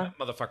 Yeah. That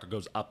motherfucker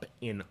goes up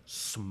in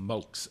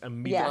smokes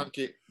immediately.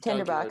 Yeah.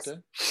 Tinderbox.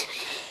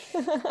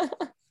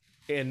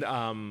 And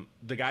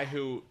the guy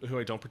who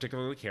I don't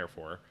particularly care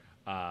for,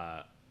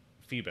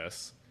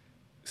 Phoebus,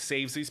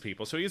 saves these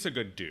people. So he's a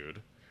good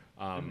dude.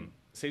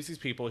 Saves these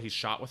people. He's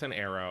shot with an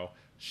arrow.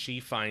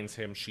 She finds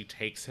him. She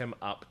takes him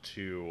up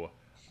to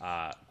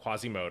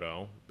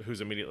Quasimodo,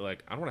 who's immediately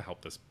like, "I don't want to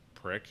help this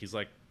prick. He's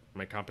like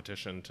my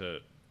competition to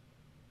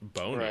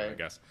bone you, I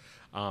guess."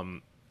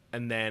 And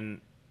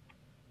then,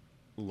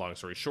 long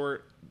story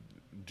short,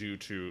 due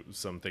to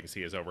some things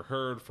he has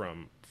overheard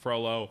from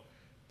Frollo,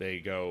 they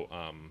go,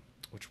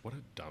 what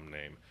a dumb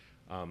name.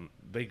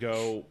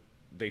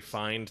 They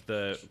find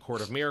the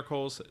Court of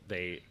Miracles,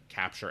 they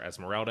capture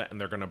Esmeralda,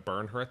 and they're going to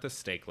burn her at the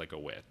stake like a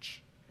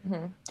witch.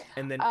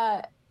 And then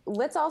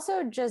let's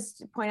also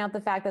just point out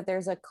the fact that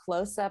there's a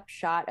close-up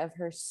shot of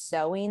her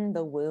sewing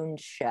the wound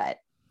shut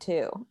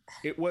too.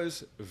 It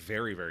was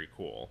very, very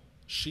cool.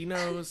 She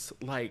knows,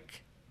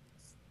 like,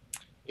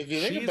 if you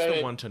think she's about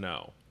the one to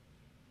know.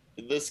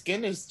 The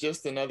skin is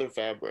just another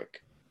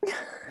fabric.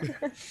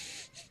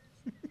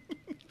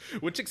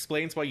 Which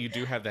explains why you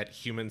do have that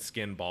human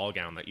skin ball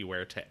gown that you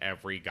wear to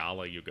every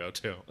gala you go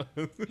to.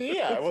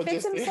 Yeah, well,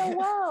 fits him so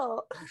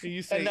well.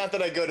 And not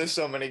that I go to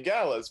so many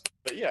galas,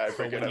 but yeah,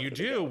 but when you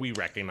do, we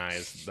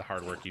recognize the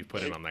hard work you've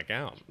put in on that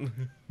gown.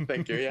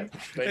 Thank you. Yeah.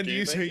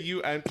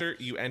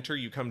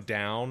 You come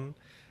down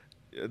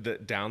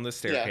the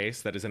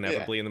staircase that is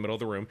inevitably in the middle of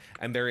the room,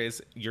 and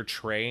your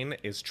train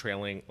is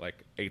trailing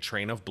like a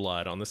train of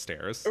blood on the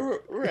stairs.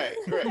 Right.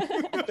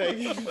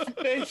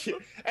 Thank you.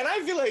 And I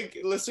feel like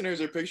listeners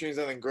are picturing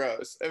something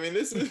gross. I mean,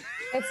 this is...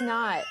 It's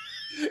not.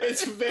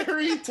 It's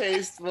very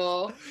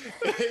tasteful.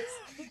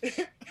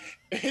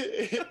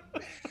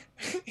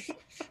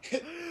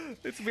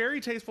 It's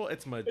very tasteful.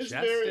 It's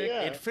majestic.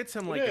 It fits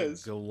him like a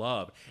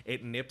glove.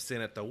 It nips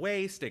in at the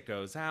waist. It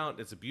goes out.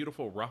 It's a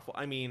beautiful ruffle.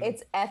 I mean,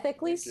 it's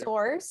ethically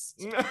sourced.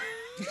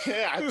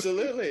 Yeah,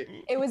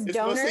 absolutely. It was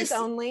donors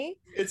only.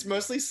 It's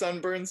mostly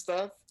sunburn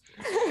stuff.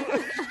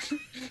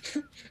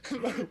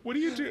 What do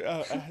you do?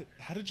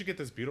 How did you get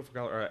this beautiful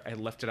color? I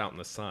left it out in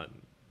the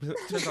sun.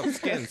 Turns out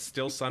skin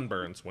still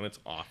sunburns when it's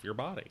off your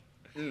body.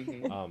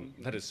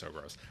 That is so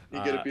gross.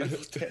 You get a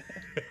beautiful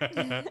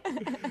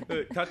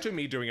day. Cut to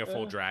me doing a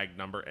full drag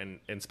number and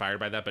inspired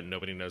by that, but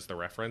nobody knows the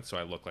reference, so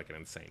I look like an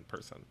insane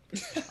person.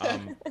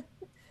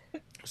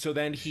 So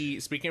then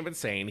speaking of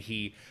insane,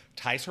 he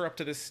ties her up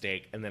to this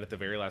stake, and then at the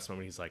very last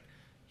moment, he's like,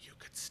 "You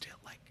could still,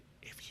 like,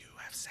 if you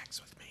have sex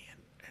with me,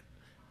 and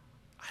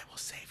I will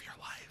save your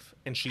life."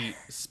 And she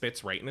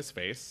spits right in his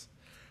face.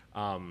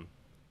 And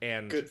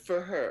good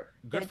for her.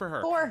 Good for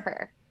her. For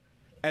her.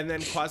 And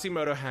then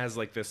Quasimodo has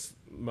like this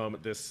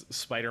moment, this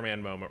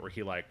Spider-Man moment where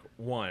he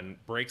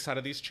breaks out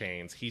of these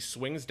chains. He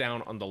swings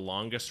down on the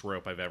longest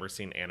rope I've ever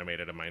seen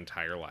animated in my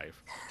entire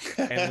life,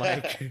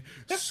 and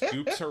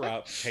scoops her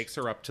up, takes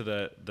her up to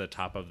the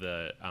top of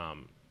the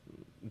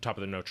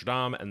Notre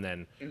Dame, and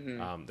then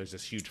there's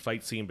this huge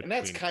fight scene between.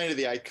 And that's kind of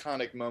the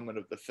iconic moment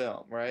of the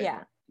film, right?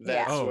 Yeah.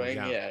 That yeah. swing.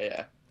 Oh,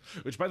 yeah.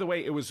 Which, by the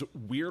way, it was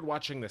weird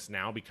watching this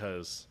now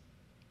because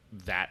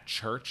that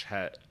church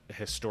had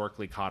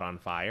historically caught on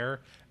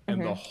fire,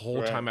 and the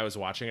whole time I was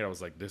watching it, I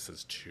was like, "This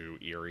is too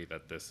eerie.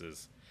 That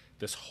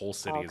this whole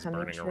city is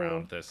burning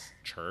around this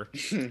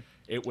church."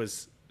 It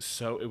was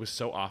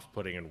so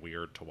off-putting and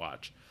weird to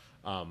watch.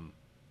 And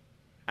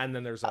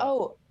then there's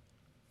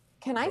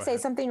can I say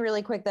something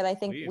really quick that I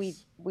think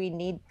Please. we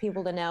need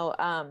people to know?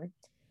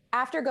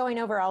 After going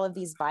over all of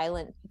these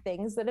violent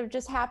things that have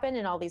just happened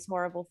and all these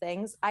horrible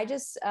things, I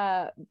just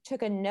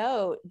took a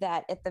note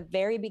that at the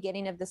very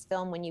beginning of this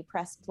film, when you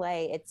press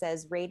play, it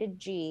says rated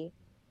G,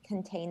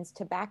 contains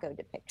tobacco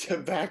depictions.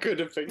 Tobacco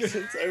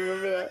depictions. I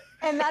remember that.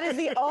 And that is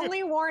the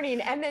only warning.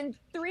 And then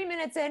 3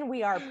 minutes in,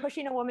 we are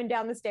pushing a woman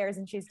down the stairs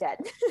and she's dead.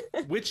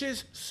 Which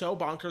is so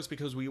bonkers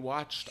because we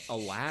watched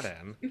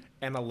Aladdin,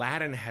 and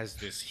Aladdin has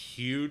this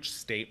huge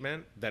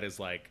statement that is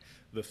like,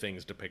 the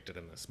things depicted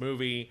in this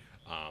movie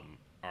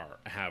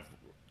have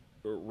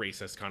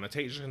racist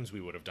connotations.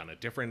 We would have done it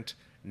different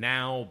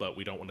now, but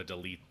we don't want to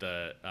delete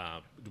the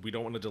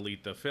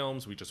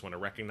films. We just want to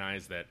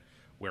recognize that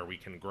where we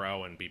can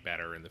grow and be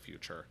better in the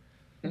future.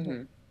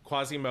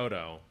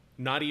 Quasimodo,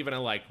 not even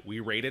we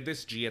rated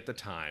this G at the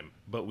time,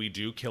 but we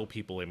do kill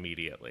people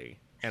immediately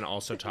and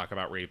also talk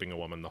about raping a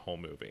woman the whole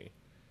movie.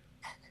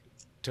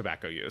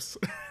 Tobacco use.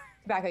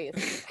 Tobacco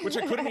use. Which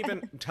I couldn't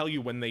even tell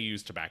you when they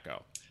used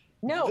tobacco.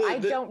 No, I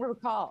don't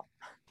recall.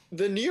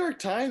 The New York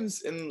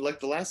Times in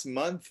the last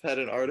month had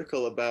an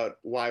article about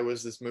why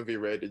was this movie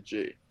rated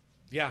G.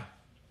 Yeah.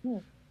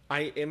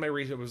 In my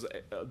research,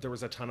 there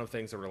was a ton of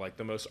things that were like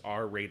the most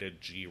R-rated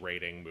G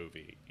rating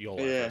movie you'll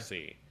ever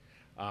see.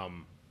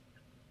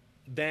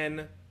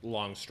 Then,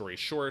 long story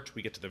short,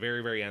 we get to the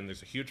very, very end.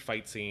 There's a huge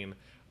fight scene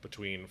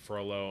between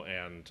Frollo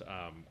and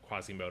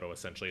Quasimodo,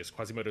 essentially, as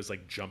Quasimodo is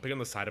jumping on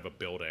the side of a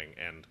building,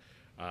 and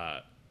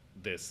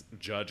this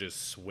judge is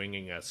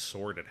swinging a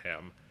sword at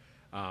him.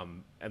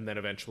 And then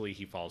eventually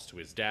he falls to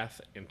his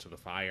death into the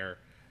fire,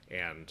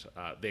 and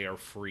they are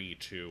free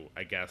to,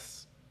 I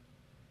guess...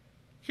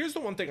 Here's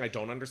the one thing I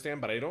don't understand,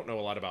 but I don't know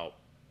a lot about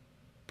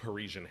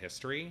Parisian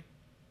history.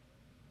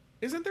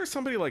 Isn't there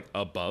somebody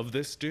above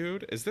this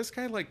dude? Is this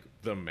guy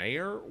the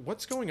mayor?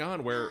 What's going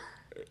on where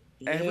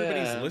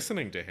everybody's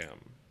listening to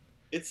him?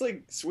 It's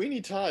like Sweeney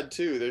Todd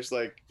too. There's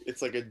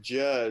it's like a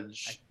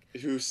judge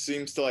who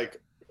seems to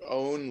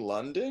own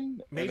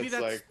London. Maybe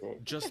that's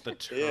just the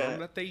term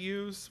that they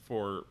use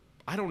for...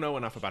 I don't know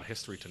enough about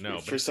history to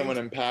know. For someone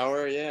in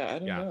power, I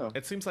don't know.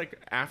 It seems like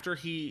after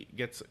he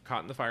gets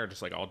caught in the fire,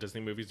 just like all Disney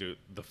movies do,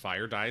 the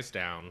fire dies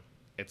down.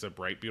 It's a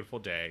bright, beautiful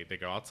day. They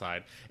go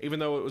outside. Even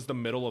though it was the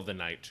middle of the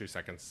night 2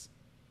 seconds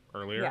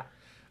earlier,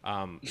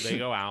 they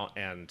go out,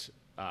 and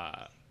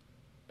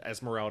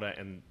Esmeralda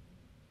and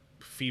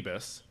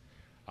Phoebus,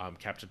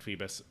 Captain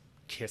Phoebus,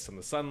 kiss in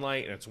the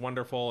sunlight, and it's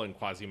wonderful, and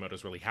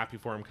Quasimodo's really happy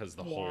for him because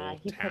the whole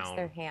he town... puts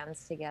their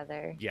hands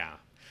together. Yeah.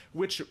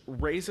 Which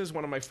raises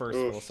one of my first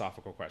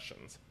philosophical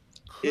questions.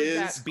 Could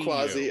Is that be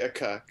Quasi you? a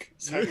cuck?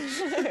 Sorry.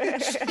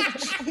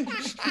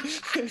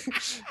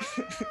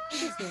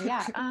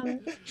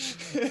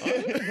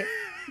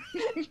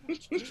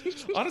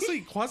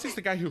 Honestly, Quasi's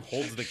the guy who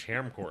holds the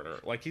camcorder.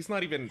 He's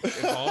not even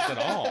involved at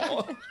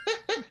all.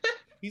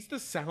 He's the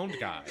sound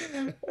guy.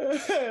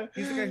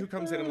 He's the guy who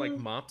comes in and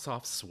mops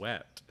off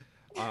sweat.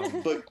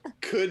 But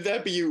could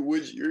that be you?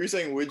 You're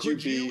saying would you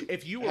be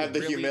if you have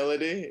the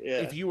humility? Yeah.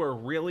 If you were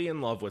really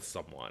in love with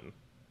someone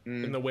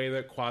in the way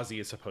that Quasi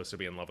is supposed to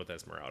be in love with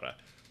Esmeralda,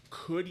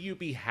 could you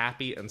be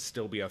happy and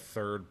still be a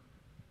third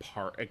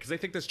part? Because I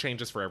think this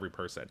changes for every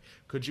person.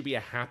 Could you be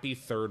a happy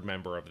third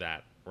member of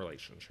that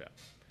relationship?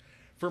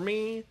 For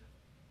me,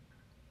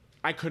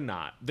 I could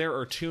not. There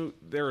are too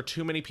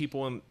many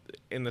people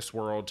in this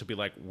world to be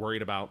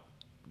worried about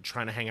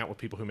trying to hang out with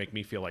people who make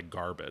me feel like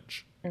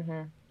garbage.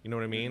 Mm-hmm. You know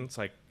what I mean? It's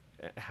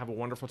have a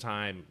wonderful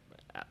time.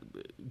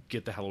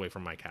 Get the hell away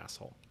from my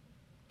castle.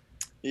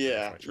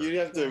 Yeah, you'd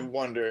have to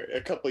wonder a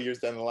couple years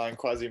down the line,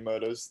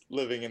 Quasimodo's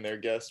living in their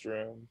guest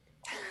room.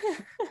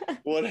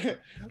 What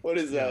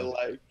is that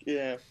like?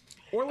 Yeah.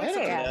 Or I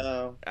don't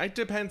know. It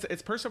depends.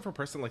 It's person for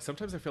person.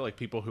 Sometimes I feel like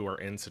people who are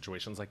in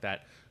situations like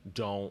that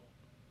don't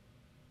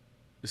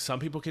some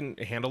people can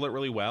handle it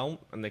really well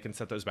and they can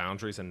set those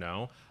boundaries and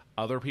know.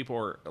 Other people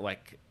are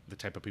like the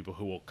type of people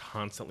who will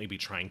constantly be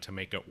trying to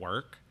make it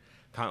work,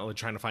 constantly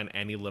trying to find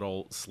any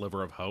little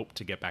sliver of hope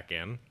to get back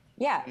in.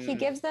 Yeah, he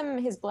gives them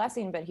his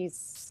blessing, but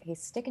he's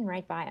sticking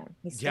right by him.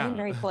 He's staying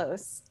very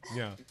close.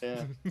 Yeah.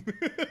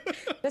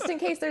 Just in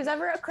case there's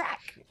ever a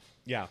crack.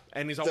 Yeah,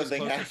 and he's always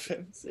something close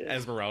happens.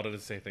 Esmeralda to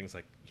say things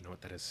like, you know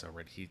what, that is so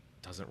right. He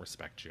doesn't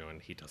respect you,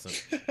 and he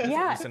doesn't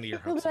listen to your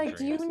hopes and like,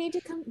 dreams.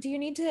 do you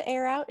need to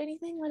air out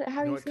anything?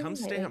 How are you feeling? Come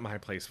stay at my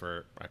place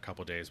for a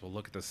couple days. We'll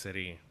look at the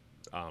city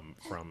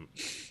from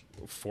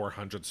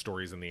 400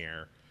 stories in the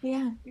air.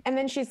 Yeah, and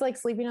then she's like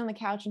sleeping on the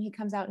couch, and he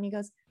comes out and he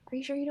goes, "Are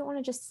you sure you don't want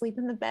to just sleep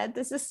in the bed?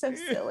 This is so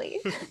silly."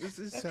 This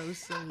is so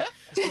silly.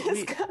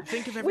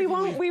 Think of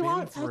everything we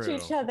won't touch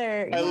each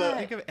other.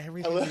 Think of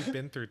everything we've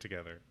been through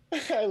together.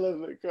 I love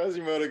that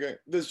Quasimodo going,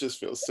 this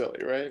just feels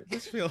silly, right?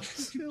 This feels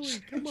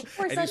silly. Come on.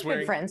 We're such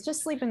good friends.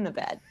 Just sleep in the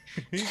bed.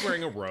 He's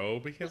wearing a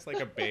robe. He has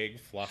like a big,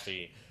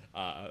 fluffy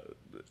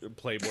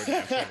Playboy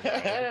napkin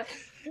robe.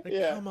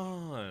 Like, come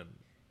on.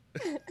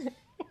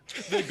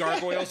 The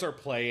gargoyles are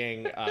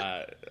playing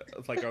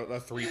like a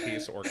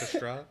three-piece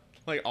orchestra,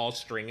 like all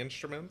string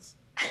instruments.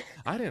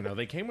 I didn't know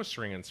they came with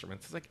string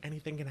instruments. It's like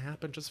anything can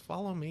happen. Just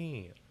follow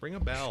me. Ring a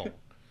bell.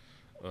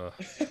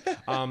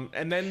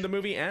 And then the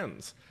movie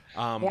ends.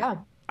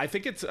 I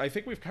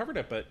think we've covered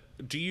it. But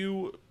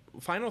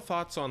final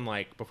thoughts on,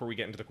 like, before we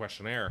get into the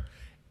questionnaire?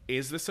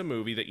 Is this a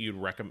movie that you'd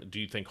recommend? Do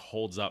you think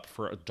holds up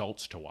for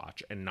adults to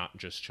watch and not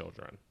just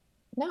children?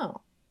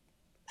 No.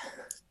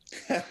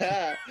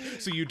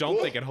 So you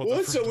don't think it holds up?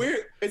 Well, it's so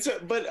weird.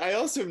 But I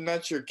also am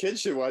not sure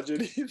kids should watch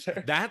it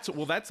either. That's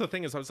the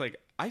thing is I was like,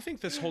 I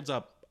think this holds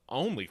up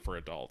only for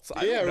adults.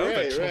 I don't know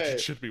that children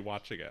should be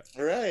watching it.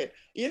 Right.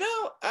 You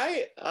know,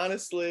 I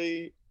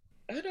honestly,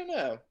 I don't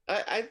know.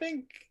 I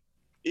think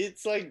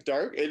it's like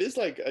dark. It is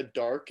like a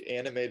dark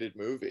animated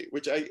movie,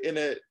 which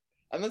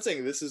I'm not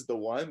saying this is the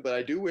one, but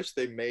I do wish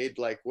they made,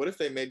 like, what if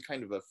they made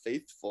kind of a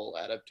faithful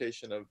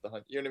adaptation of The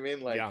Hunt? You know what I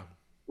mean? Like,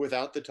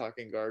 without the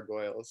talking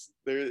gargoyles.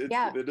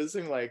 It does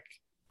seem like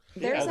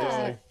there's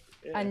a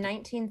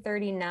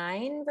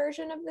 1939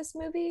 version of this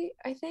movie,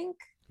 I think.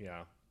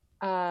 Yeah.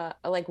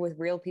 Like with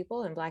real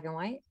people in black and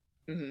white.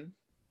 Mm-hmm.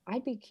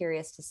 I'd be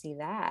curious to see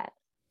that.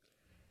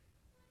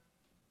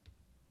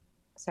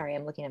 Sorry,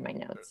 I'm looking at my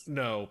notes.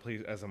 No,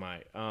 please, as am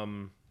I.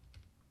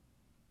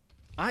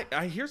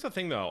 I here's the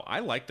thing though. I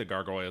like the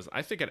gargoyles.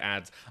 I think it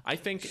adds. I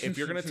think if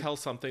you're gonna tell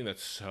something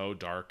that's so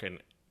dark, and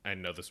I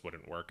know this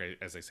wouldn't work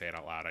as I say it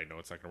out loud, I know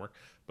it's not gonna work,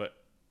 but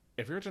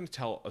if you're going to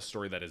tell a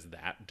story that is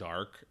that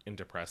dark and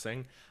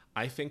depressing,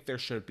 I think there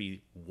should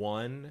be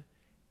one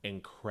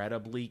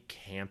incredibly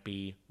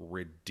campy,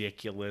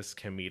 ridiculous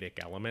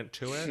comedic element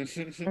to it.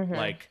 Mm-hmm.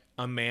 Like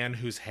a man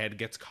whose head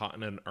gets caught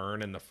in an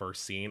urn in the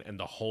first scene, and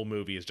the whole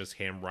movie is just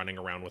him running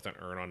around with an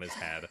urn on his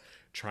head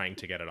trying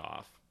to get it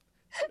off.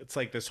 It's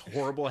like this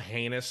horrible,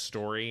 heinous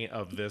story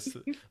of this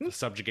the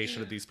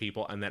subjugation of these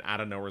people, and then out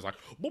of nowhere is like,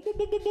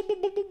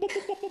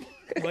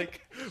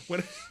 like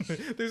when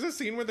there's a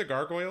scene where the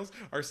gargoyles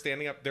are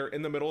standing up. They're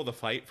in the middle of the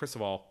fight. First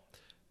of all,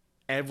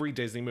 every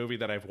Disney movie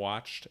that I've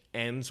watched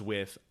ends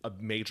with a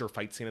major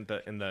fight scene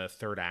in the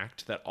third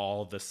act that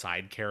all the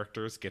side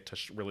characters get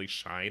to really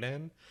shine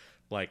in.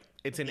 Like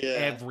it's in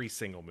every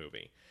single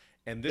movie,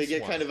 and this they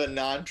get kind of a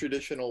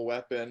non-traditional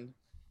weapon.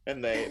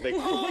 And they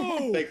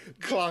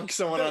clonk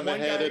someone on the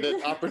head at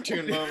an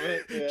opportune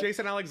moment. Yeah.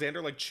 Jason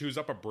Alexander like chews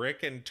up a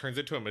brick and turns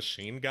it into a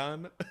machine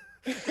gun.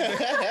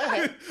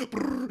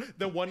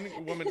 The one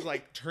woman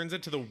like turns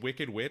into the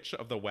Wicked Witch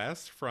of the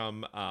West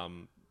from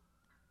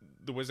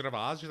The Wizard of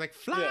Oz. She's like,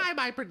 fly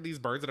my these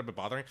birds that have been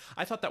bothering.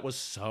 I thought that was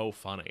so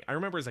funny. I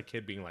remember as a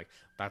kid being like,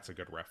 that's a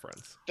good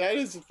reference.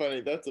 That's a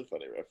funny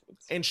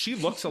reference. And she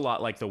looks a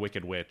lot like the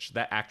Wicked Witch.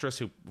 That actress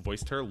who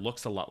voiced her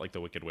looks a lot like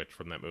the Wicked Witch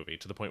from that movie,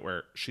 to the point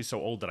where she's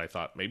so old that I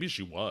thought maybe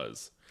she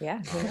was.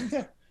 Yeah.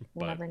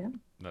 We'll never know.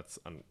 That's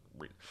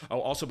unreal.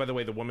 Oh, also, by the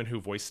way, the woman who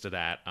voiced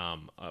that,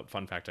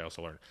 fun fact I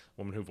also learned,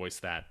 woman who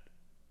voiced that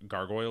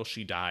gargoyle,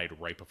 she died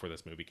right before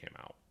this movie came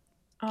out.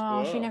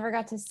 Oh, she never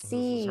got to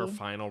see. This was her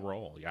final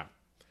role, yeah.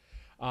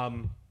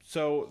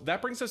 So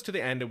that brings us to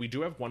the end, and we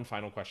do have one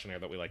final questionnaire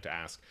that we like to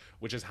ask,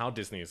 which is how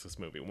Disney is this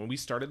movie? When we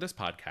started this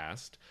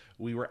podcast,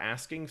 we were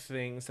asking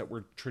things that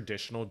were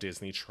traditional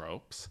Disney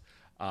tropes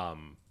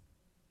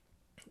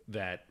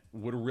that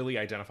would really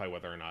identify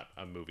whether or not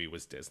a movie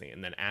was Disney.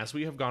 And then as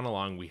we have gone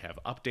along, we have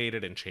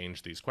updated and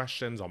changed these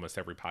questions. Almost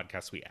every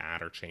podcast we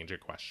add or change a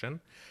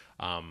question.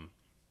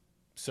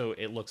 So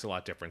it looks a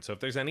lot different. So if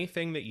there's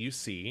anything that you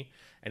see,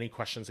 any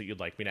questions that you'd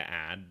like me to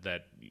add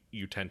that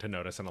you tend to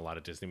notice in a lot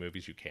of Disney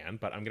movies, you can.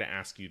 But I'm going to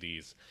ask you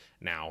these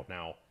now.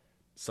 Now,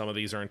 some of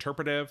these are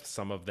interpretive.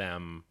 Some of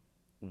them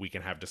we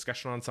can have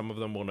discussion on. Some of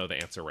them we'll know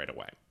the answer right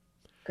away.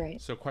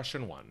 Great. So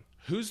question 1.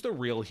 Who's the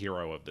real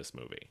hero of this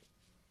movie?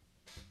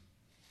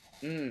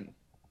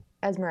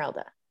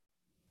 Esmeralda.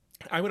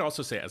 I would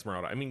also say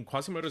Esmeralda. I mean,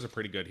 Quasimodo's a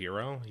pretty good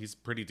hero. He's a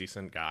pretty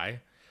decent guy.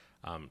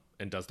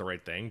 And does the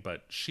right thing,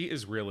 but she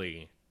is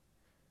really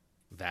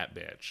that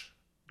bitch.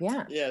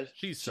 Yeah,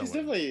 she's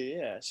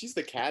definitely she's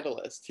the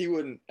catalyst.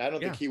 I don't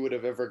think he would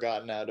have ever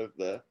gotten out of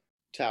the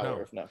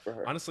tower if not for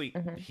her. Honestly,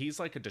 he's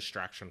like a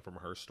distraction from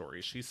her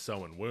story. She's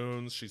sewing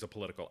wounds. She's a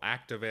political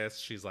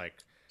activist. She's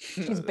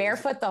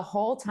barefoot the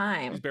whole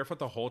time.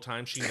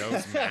 She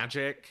knows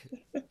magic.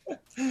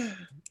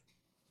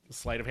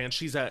 Sleight of hand.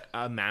 She's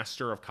a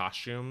master of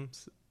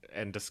costumes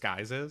and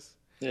disguises.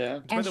 Yeah.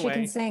 And she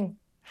can sing.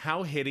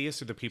 How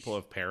hideous are the people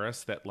of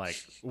Paris that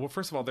well,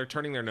 first of all, they're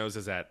turning their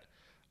noses at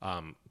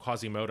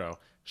Quasimodo.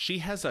 She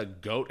has a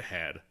goat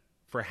head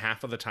for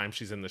half of the time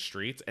she's in the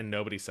streets and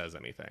nobody says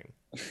anything.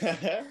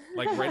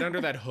 Right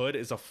under that hood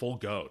is a full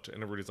goat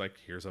and everybody's like,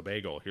 here's a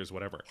bagel, here's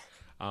whatever.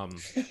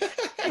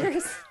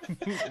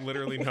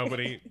 Literally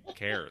nobody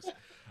cares.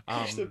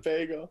 Here's a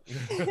bagel.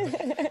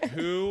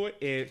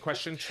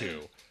 Question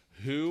 2.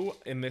 Who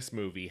in this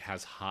movie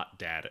has hot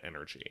dad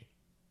energy?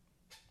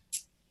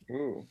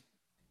 Ooh.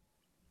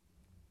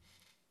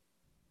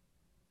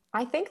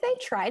 I think they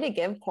try to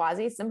give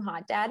Quasi some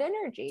hot dad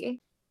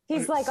energy.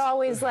 He's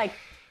always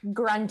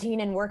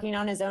grunting and working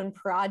on his own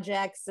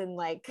projects and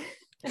I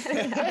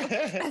don't know.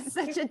 That's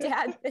such a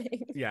dad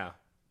thing. Yeah.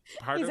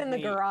 He's in the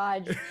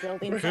garage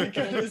building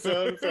something. His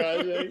own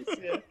projects.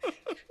 Yeah.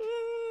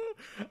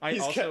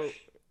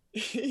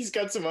 He's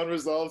got some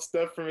unresolved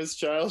stuff from his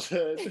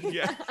childhood.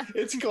 Yeah.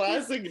 It's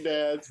classic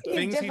dad stuff.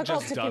 Things he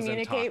just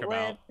doesn't talk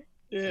about.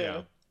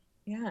 Yeah.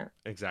 Yeah.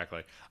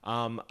 Exactly.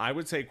 I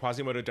would say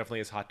Quasimodo definitely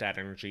has hot dad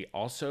energy.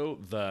 Also,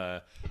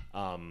 the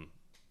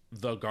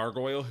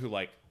gargoyle who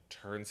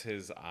turns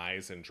his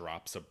eyes and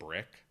drops a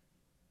brick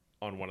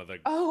on one of the.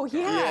 Oh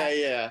yeah.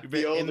 Yeah.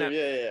 The older,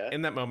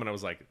 in that moment, I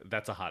was like,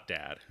 "That's a hot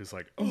dad who's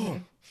like, oh,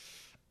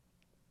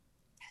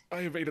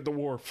 I evaded the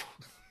war.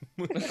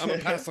 I'm a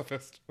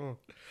pacifist."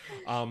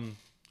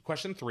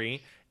 Question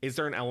 3: is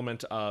there an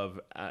element of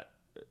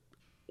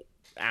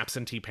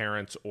absentee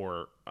parents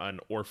or an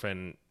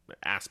orphan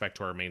aspect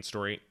to our main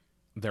story?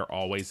 There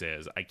always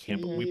is. I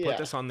can't. We put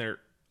this on there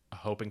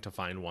hoping to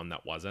find one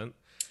that wasn't,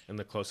 and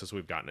the closest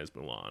we've gotten is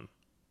Mulan.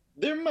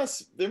 There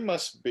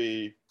must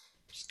be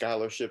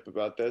scholarship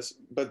about this,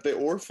 but the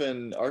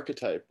orphan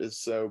archetype is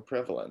so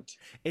prevalent.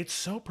 It's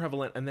so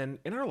prevalent. And then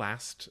in our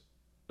last,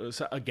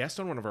 a guest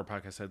on one of our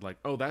podcasts said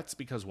oh, that's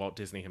because Walt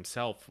Disney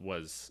himself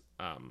was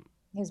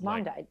his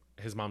mom died.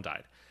 His mom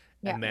died,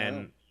 and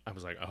then I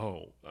was like,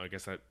 oh, I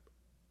guess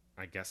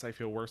I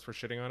feel worse for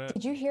shitting on it.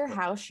 Did you hear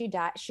how she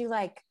died? She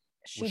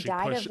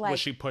died of was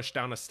she pushed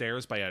down a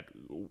stairs by a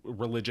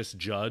religious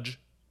judge?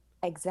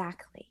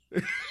 Exactly.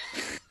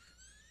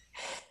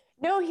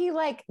 No,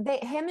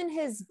 him and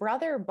his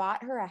brother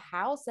bought her a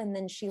house, and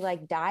then she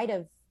died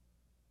of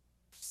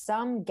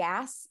some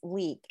gas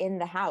leak in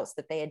the house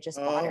that they had just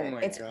bought her.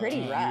 It's God.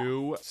 Pretty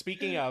rough.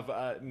 Speaking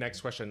of,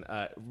 next question,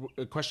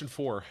 question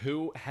 4: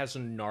 who has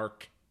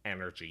narc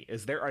energy?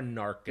 Is there a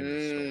narc in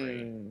the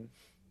story?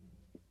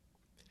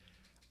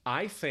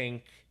 I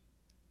think,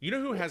 you know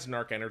who has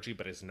narc energy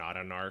but is not a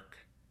narc?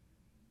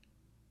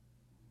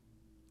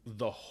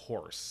 The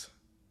horse.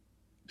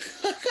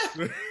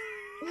 The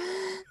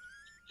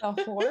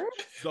horse?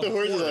 The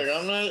horse is like,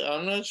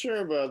 I'm not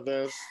sure about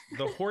this.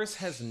 The horse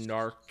has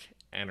narc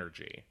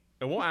energy.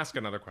 And we'll ask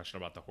another question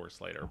about the horse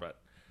later, but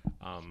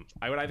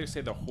I would either say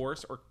the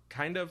horse or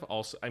kind of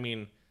also, I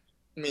mean,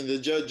 the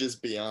judge is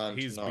beyond.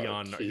 He's narc.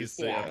 Beyond. He's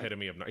the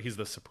epitome of narc. He's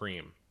the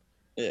supreme.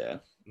 Yeah.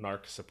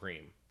 Narc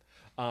supreme.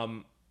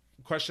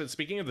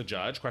 Speaking of the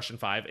judge, question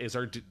 5: is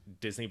our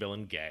Disney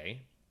villain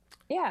gay?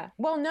 Yeah.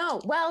 Well,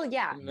 no. Well,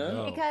 yeah.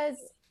 No.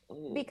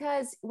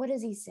 Because what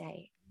does he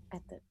say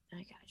at the? I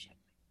gotta check.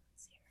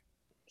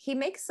 He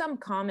makes some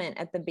comment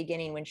at the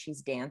beginning when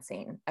she's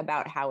dancing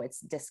about how it's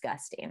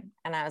disgusting,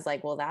 and I was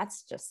like, well,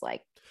 that's just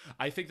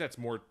I think that's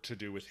more to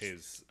do with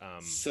his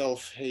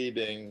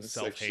self-hating,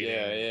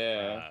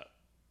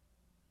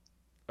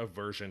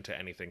 aversion to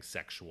anything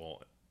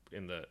sexual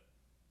in the.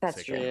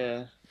 That's true.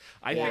 Yeah.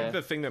 I think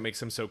the thing that makes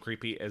him so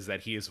creepy is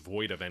that he is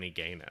void of any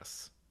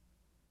gayness.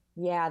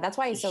 Yeah, that's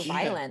why he's so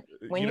violent.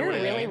 When you're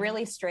really,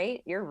 really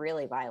straight, you're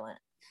really violent.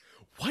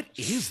 What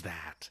is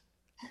that?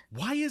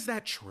 Why is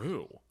that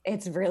true?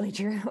 It's really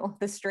true.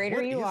 The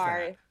straighter you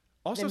are. That?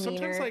 Also,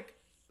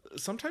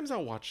 sometimes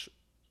I'll watch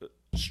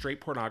straight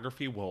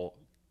pornography will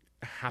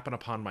happen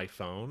upon my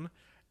phone,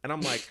 and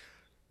I'm like,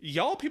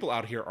 y'all people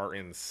out here are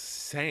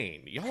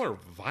insane. Y'all are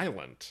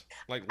violent.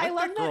 Let I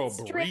love that girl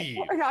that straight breathe.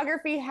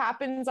 Pornography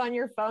happens on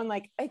your phone.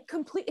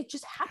 It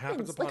just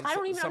happens.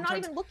 I'm not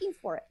even looking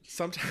for it.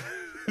 Sometimes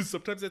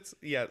it's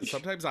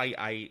sometimes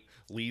I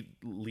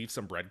leave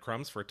some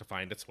breadcrumbs for it to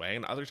find its way,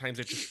 and other times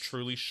it just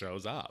truly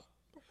shows up.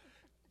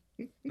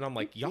 And I'm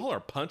like, y'all are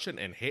punching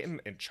and hitting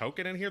and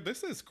choking in here.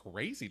 This is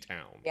crazy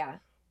town. Yeah.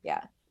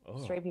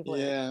 Oh. Straight people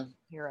are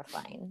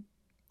terrifying.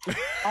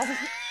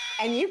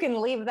 And you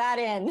can leave that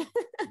in.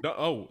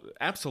 No,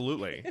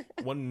 absolutely.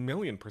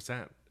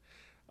 1,000,000%.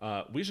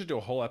 We should do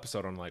a whole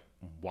episode on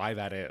why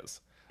that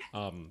is.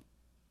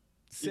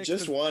 You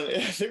just won. I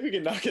think we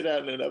can knock it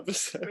out in an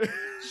episode.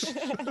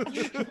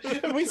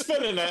 we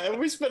spent an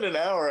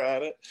hour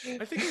on it.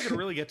 I think we can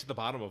really get to the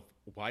bottom of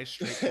why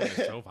straight porn is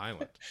so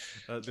violent.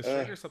 The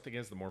stranger something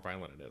is, the more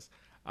violent it is.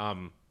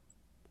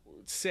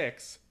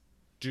 6.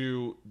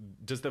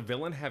 Does the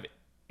villain have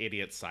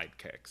idiot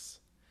sidekicks?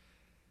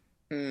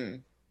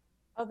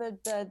 Oh,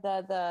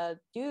 the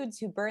dudes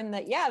who burn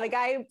the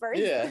guy who burns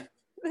the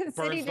city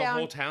burns down. The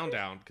whole town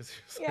down because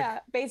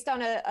based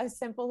on a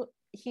simple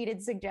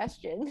heated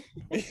suggestion.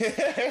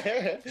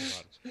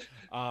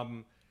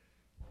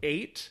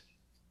 8.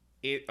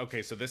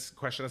 Okay, so this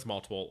question has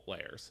multiple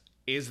layers.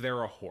 Is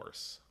there a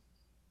horse?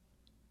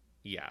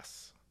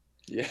 Yes.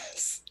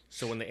 Yes.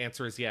 So when the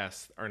answer is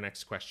yes, our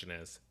next question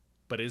is,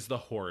 but is the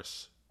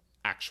horse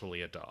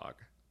actually a dog?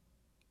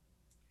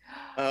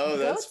 Oh,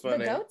 that's funny.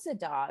 The goat's a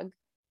dog.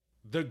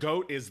 The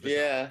goat is the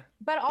dog.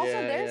 But also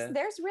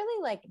there's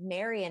really like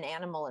nary an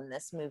animal in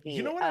this movie.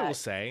 You know what I will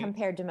say?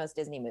 Compared to most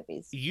Disney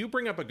movies. You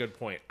bring up a good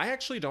point. I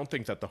actually don't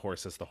think that the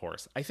horse is the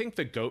horse. I think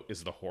the goat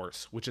is the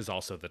horse, which is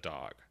also the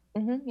dog.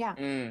 Mm-hmm,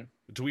 yeah.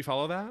 Do we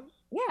follow that?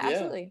 Yeah,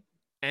 absolutely.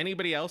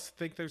 Anybody else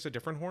think there's a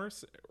different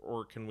horse?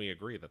 Or can we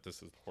agree that this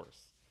is the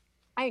horse?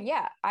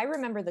 I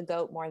remember the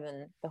goat more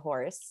than the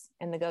horse,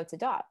 and the goat's a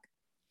dog.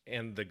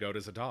 And the goat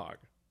is a dog.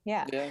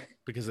 Yeah.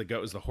 Because the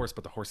goat is the horse,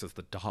 but the horse is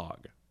the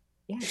dog.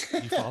 Yeah.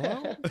 You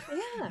follow?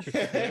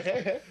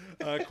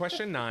 Yeah.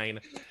 Question 9.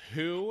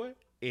 Who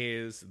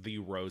is the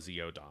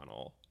Rosie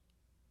O'Donnell?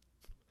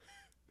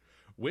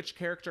 Which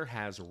character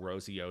has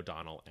Rosie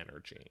O'Donnell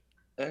energy?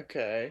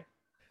 Okay.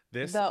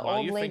 This, the while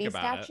old you lady think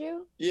about statue?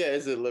 Yeah,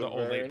 is it Laverne? The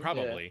old lady,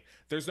 probably. Yeah.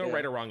 There's no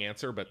right or wrong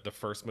answer, but the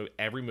first movie,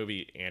 every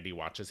movie Andy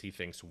watches, he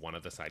thinks one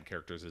of the side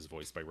characters is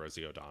voiced by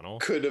Rosie O'Donnell.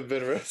 Could have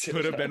been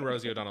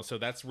Rosie O'Donnell. So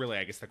that's really,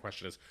 I guess the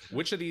question is,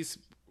 which of these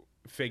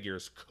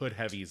figures could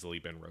have easily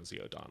been Rosie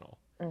O'Donnell?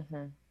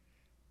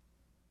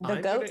 Mm-hmm. The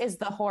goat is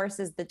the horse,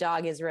 is the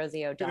dog is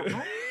Rosie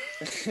O'Donnell.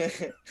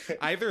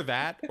 Either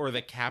that or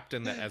the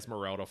captain that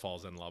Esmeralda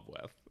falls in love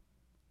with.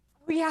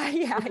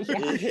 Yeah.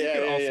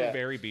 Could also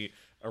very be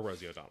a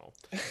Rosie O'Donnell.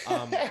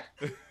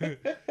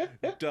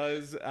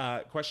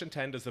 Question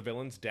 10, does the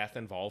villain's death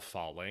involve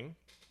falling?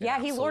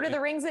 Yeah, he Lord of the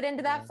Rings it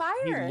into that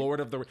fire.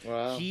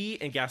 He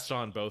and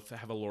Gaston both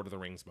have a Lord of the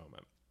Rings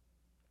moment.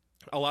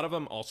 A lot of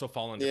them also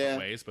fall in different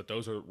ways, but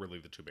those are really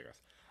the two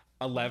biggest.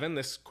 11,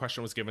 this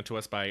question was given to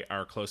us by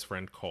our close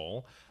friend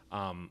Cole.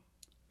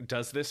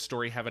 Does this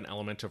story have an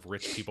element of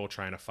rich people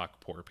trying to fuck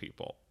poor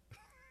people?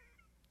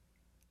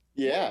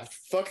 Yeah,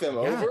 fuck them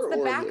over or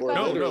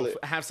no,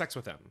 have sex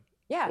with them.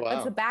 Yeah,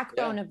 that's the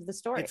backbone of the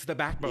story. It's the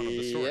backbone of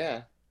the story.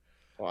 Yeah.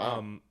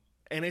 Wow.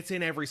 And it's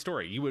in every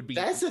story. You would be.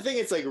 That's the thing.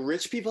 It's like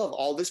rich people have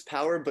all this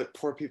power, but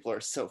poor people are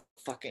so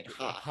fucking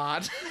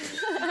hot.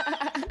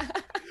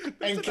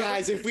 And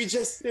guys, if we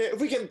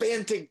can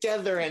band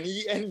together and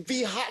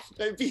be hot,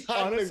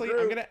 Honestly,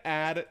 I'm gonna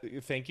add.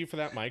 Thank you for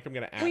that, Mike. I'm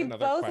gonna add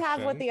another question. We both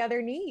have what the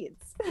other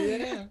needs.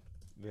 Yeah.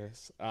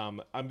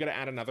 I'm gonna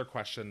add another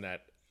question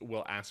that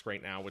we'll ask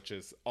right now, which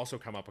has also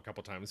come up a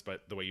couple times,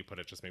 but the way you put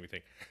it just made me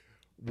think.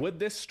 Would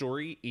this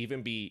story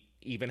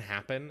even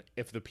happen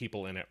if the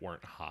people in it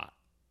weren't hot?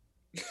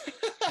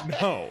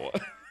 No.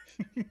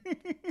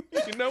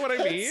 You know what I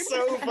mean? It's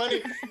so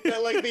funny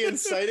that like the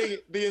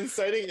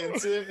inciting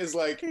incident is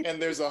like,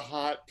 and there's a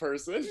hot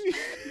person.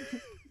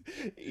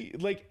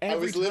 Like I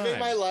was living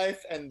my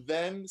life and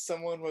then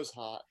someone was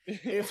hot.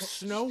 If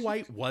Snow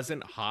White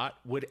wasn't hot,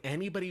 would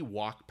anybody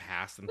walk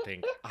past and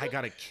think, I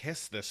gotta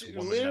kiss this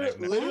woman?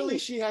 Literally,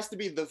 she has to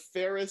be the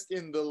fairest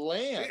in the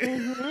land.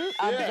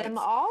 Of them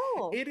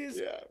all. It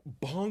is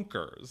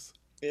bonkers.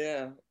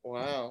 Yeah.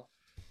 Wow.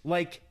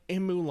 Like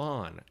in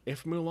Mulan,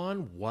 if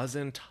Mulan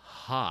wasn't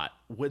hot,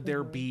 would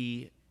there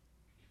be?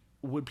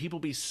 Would people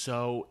be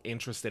so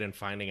interested in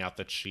finding out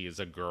that she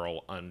is a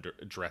girl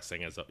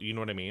dressing as a? You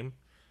know what I mean?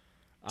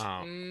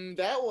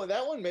 That one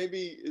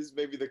is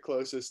maybe the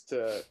closest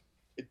to.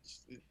 It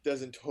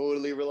doesn't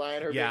totally rely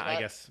on her. Yeah, I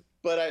guess.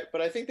 But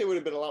I think they would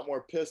have been a lot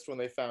more pissed when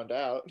they found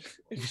out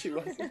if she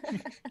wasn't.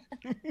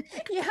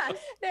 Yeah,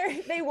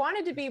 they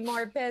wanted to be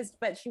more pissed,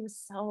 but she was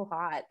so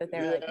hot that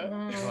they're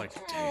like,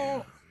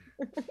 damn.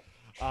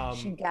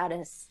 She got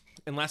us.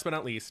 And last but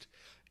not least,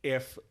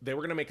 if they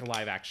were going to make a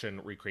live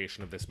action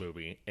recreation of this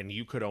movie and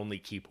you could only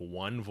keep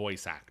one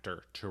voice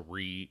actor to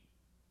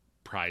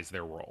reprise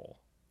their role,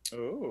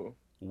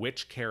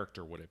 which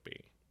character would it be?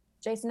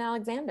 Jason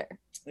Alexander.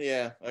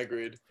 Yeah,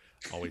 agreed.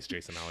 Always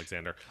Jason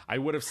Alexander. I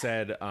would have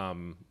said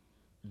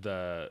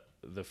the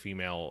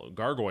female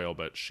gargoyle,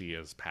 but she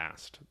is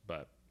passed.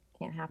 But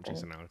can't happen.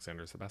 Jason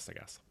Alexander is the best, I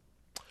guess.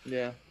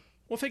 Yeah.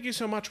 Well, thank you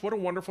so much. What a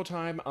wonderful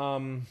time.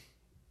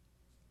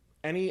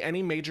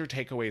 Any major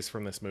takeaways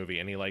from this movie?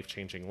 Any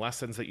life-changing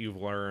lessons that you've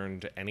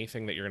learned?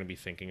 Anything that you're going to be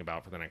thinking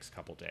about for the next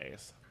couple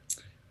days?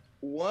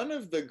 One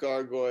of the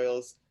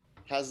gargoyles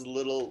has a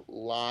little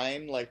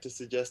line like to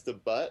suggest a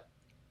butt,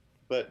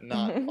 but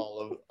not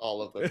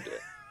all of them do.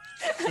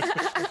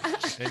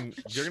 And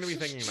you're going to be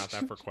thinking about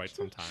that for quite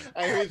some time.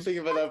 I've been thinking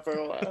about that for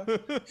a while.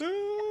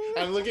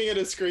 I'm looking at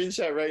a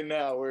screenshot right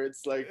now where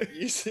it's like,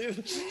 you see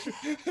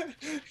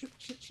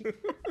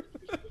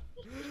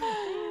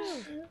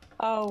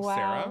Oh, wow.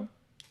 Sarah,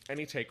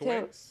 any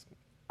takeaways?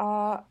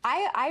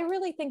 I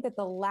really think that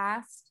the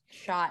last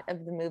shot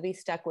of the movie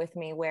stuck with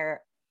me,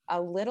 where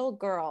a little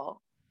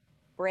girl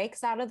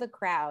breaks out of the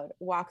crowd,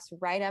 walks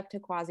right up to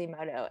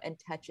Quasimodo and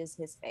touches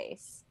his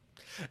face.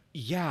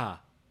 Yeah.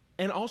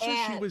 And also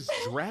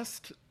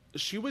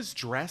she was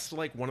dressed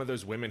like one of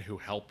those women who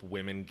help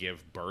women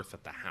give birth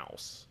at the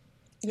house.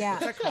 Yeah.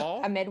 What's that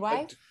called? A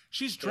midwife?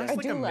 She's dressed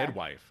like a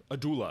midwife, a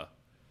doula.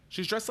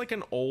 She's dressed like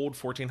an old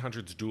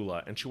 1400s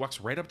doula, and she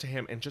walks right up to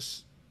him and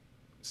just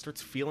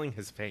starts feeling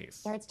his face.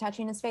 Starts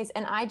touching his face.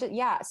 And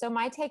so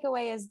my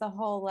takeaway is the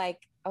whole,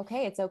 like,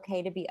 okay, it's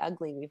okay to be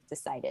ugly, we've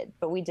decided.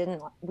 But we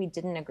didn't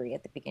agree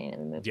at the beginning of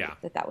the movie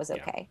that was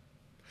okay.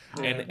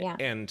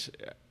 And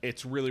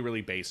it's really,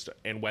 really based,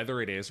 and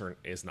whether it is or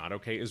is not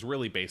okay is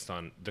really based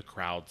on the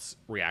crowd's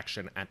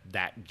reaction at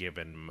that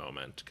given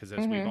moment. Because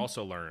as we've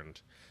also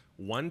learned,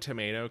 one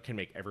tomato can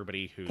make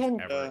everybody who's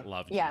ever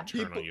loved you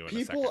turn on you in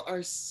a second. People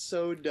are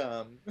so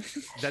dumb.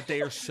 That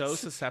they are so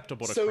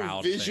susceptible to so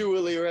crowd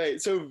visually things.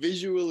 Right, so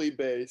visually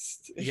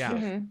based.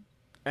 Yeah.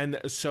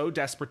 And so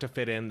desperate to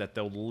fit in that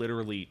they'll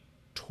literally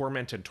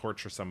torment and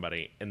torture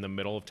somebody in the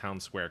middle of town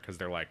square because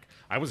they're like,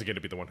 I wasn't going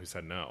to be the one who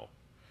said no.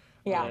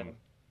 Yeah.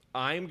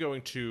 I'm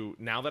going to,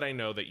 now that I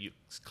know that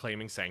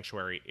claiming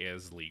sanctuary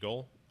is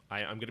legal,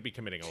 I'm going to be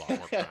committing a lot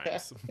more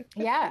crimes.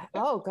 Yeah.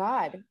 Oh,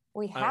 God.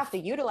 We have to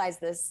utilize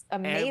this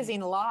amazing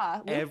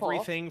law loophole.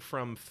 Everything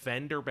from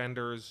fender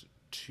benders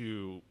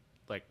to,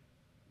 like,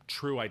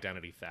 true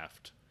identity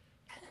theft.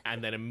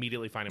 And then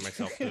immediately finding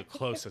myself the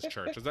closest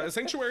church. Is that a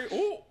sanctuary?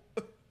 Ooh!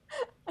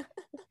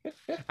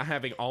 I'm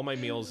having all my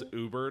meals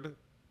Ubered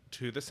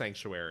to the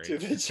sanctuary.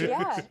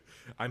 Yeah.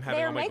 I'm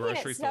having all my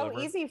groceries delivered.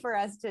 delivered. It's so easy for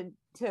us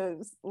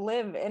to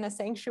live in a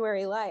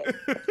sanctuary life.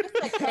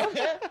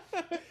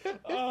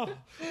 Well,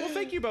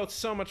 thank you both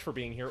so much for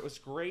being here. It was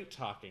great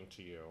talking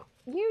to you.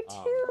 You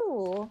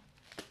too.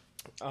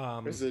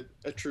 Was it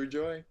a true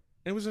joy?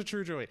 It was a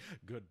true joy.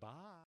 Goodbye.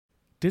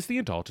 Disney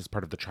Adult is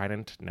part of the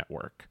Trident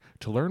Network.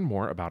 To learn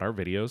more about our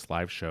videos,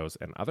 live shows,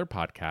 and other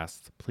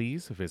podcasts,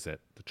 please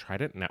visit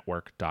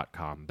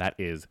thetridentnetwork.com. That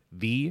is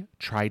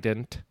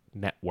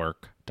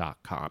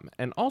thetridentnetwork.com.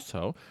 And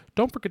also,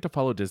 don't forget to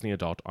follow Disney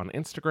Adult on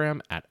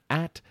Instagram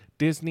at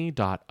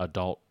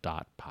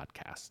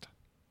disney.adult.podcast.